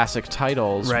these classic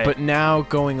titles, right, but now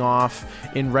going off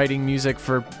and writing music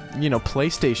for, you know,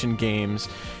 PlayStation games.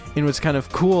 And what's kind of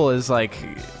cool is, like,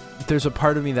 there's a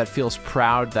part of me that feels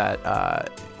proud that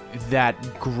that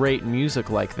great music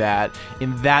like that,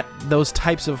 in that those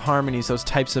types of harmonies, those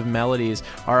types of melodies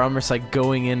are almost like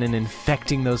going in and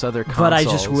infecting those other consoles. But I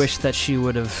just wish that she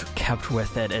would have kept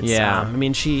with it. I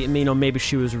mean, maybe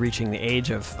she was reaching the age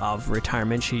of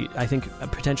retirement. I think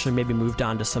potentially maybe moved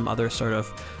on to some other sort of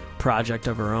project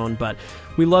of her own. But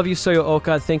we love you, Soyo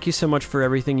Oka. Thank you so much for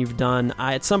everything you've done.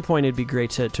 At some point, it'd be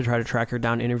great to try to track her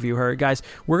down, interview her. Guys,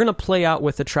 we're going to play out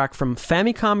with a track from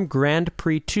Famicom Grand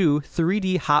Prix 2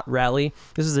 3D Hot Rally.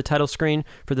 This is the title screen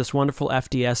for this wonderful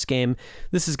FDS game.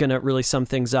 This is going to really sum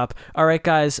things up. All right,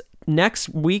 guys. Next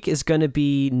week is going to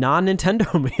be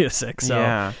non-Nintendo music. So,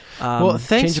 yeah. Well,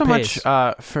 thanks so much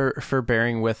for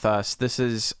bearing with us. This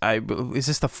is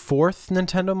this the fourth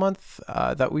Nintendo month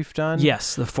that we've done?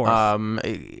 Yes, the fourth.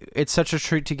 It's such a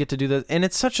treat to get to do this, and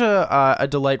it's such a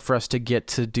delight for us to get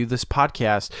to do this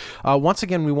podcast. Once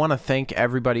again, we want to thank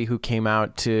everybody who came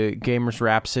out to Gamers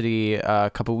Rhapsody a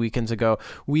couple weekends ago.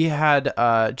 We had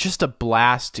just a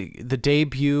blast. The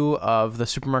debut of the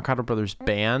Super Marcato Brothers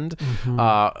band.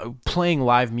 Playing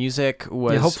live music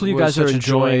was hopefully you guys are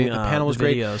enjoying the panel was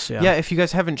great. Videos, yeah, if you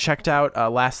guys haven't checked out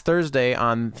last Thursday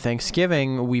on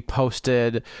Thanksgiving, we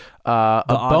posted a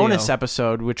bonus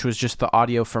episode, which was just the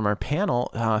audio from our panel.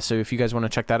 So if you guys want to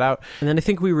check that out. And then I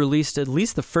think we released at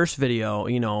least the first video,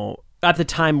 at the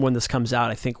time when this comes out.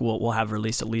 I think we'll have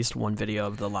released at least one video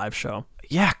of the live show.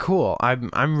 Yeah, cool.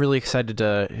 I'm really excited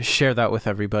to share that with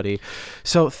everybody.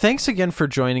 So thanks again for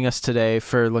joining us today,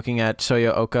 for looking at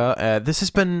Soyo Oka. This has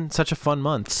been such a fun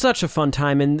month. Such a fun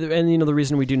time. And the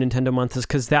reason we do Nintendo Month is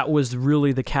because that was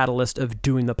really the catalyst of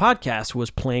doing the podcast,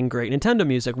 was playing great Nintendo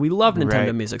music. We love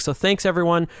Nintendo music. So thanks,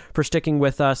 everyone, for sticking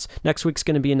with us. Next week's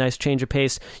going to be a nice change of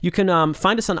pace. You can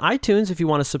find us on iTunes if you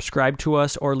want to subscribe to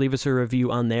us or leave us a review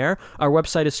on there. Our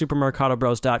website is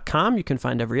supermarcatobros.com. You can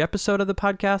find every episode of the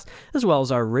podcast, as well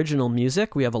as our original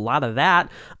music. We have a lot of that.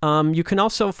 You can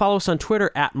also follow us on Twitter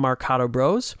at Marcato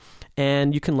Bros,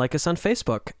 and you can like us on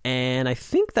Facebook. And I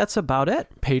think that's about it.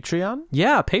 Patreon?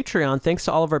 Yeah, Patreon. Thanks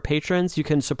to all of our patrons. You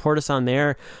can support us on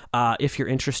there if you're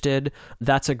interested.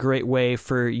 That's a great way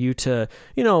for you to,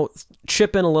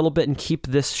 chip in a little bit and keep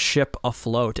this ship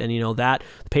afloat. And, that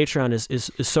Patreon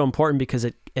is so important because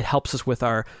it helps us with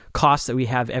our costs that we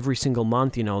have every single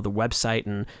month, the website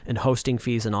and hosting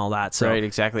fees and all that. So. Right,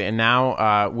 exactly. And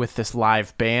now with this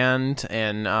live band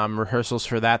and rehearsals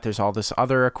for that, there's all this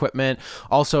other equipment.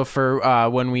 Also for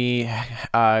when we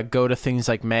go to things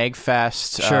like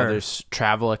MagFest, there's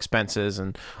travel expenses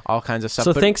and all kinds of stuff.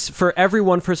 So thanks for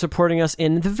everyone for supporting us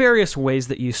in the various ways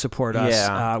that you support us.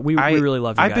 Yeah. We really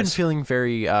love you guys. I've been feeling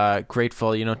very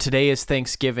grateful. Today is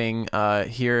Thanksgiving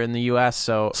here in the U.S.,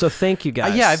 so thank you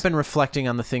guys. Yeah, I've been reflecting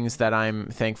on the things that I'm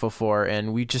thankful for,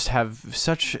 and we just have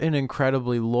such an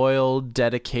incredibly loyal,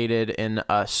 dedicated, and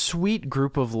sweet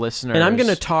group of listeners. And I'm going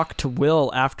to talk to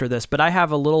Will after this, but I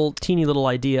have a teeny little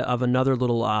idea of another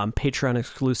little Patreon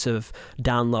exclusive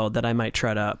download that I might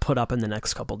try to put up in the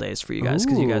next couple days for you guys,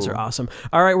 because you guys are awesome.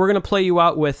 All right, we're going to play you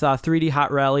out with 3D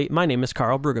Hot Rally. My name is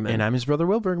Carl Brueggemann. And I'm his brother,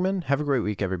 Will Bergman. Have a great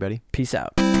week, everybody. Peace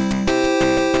out.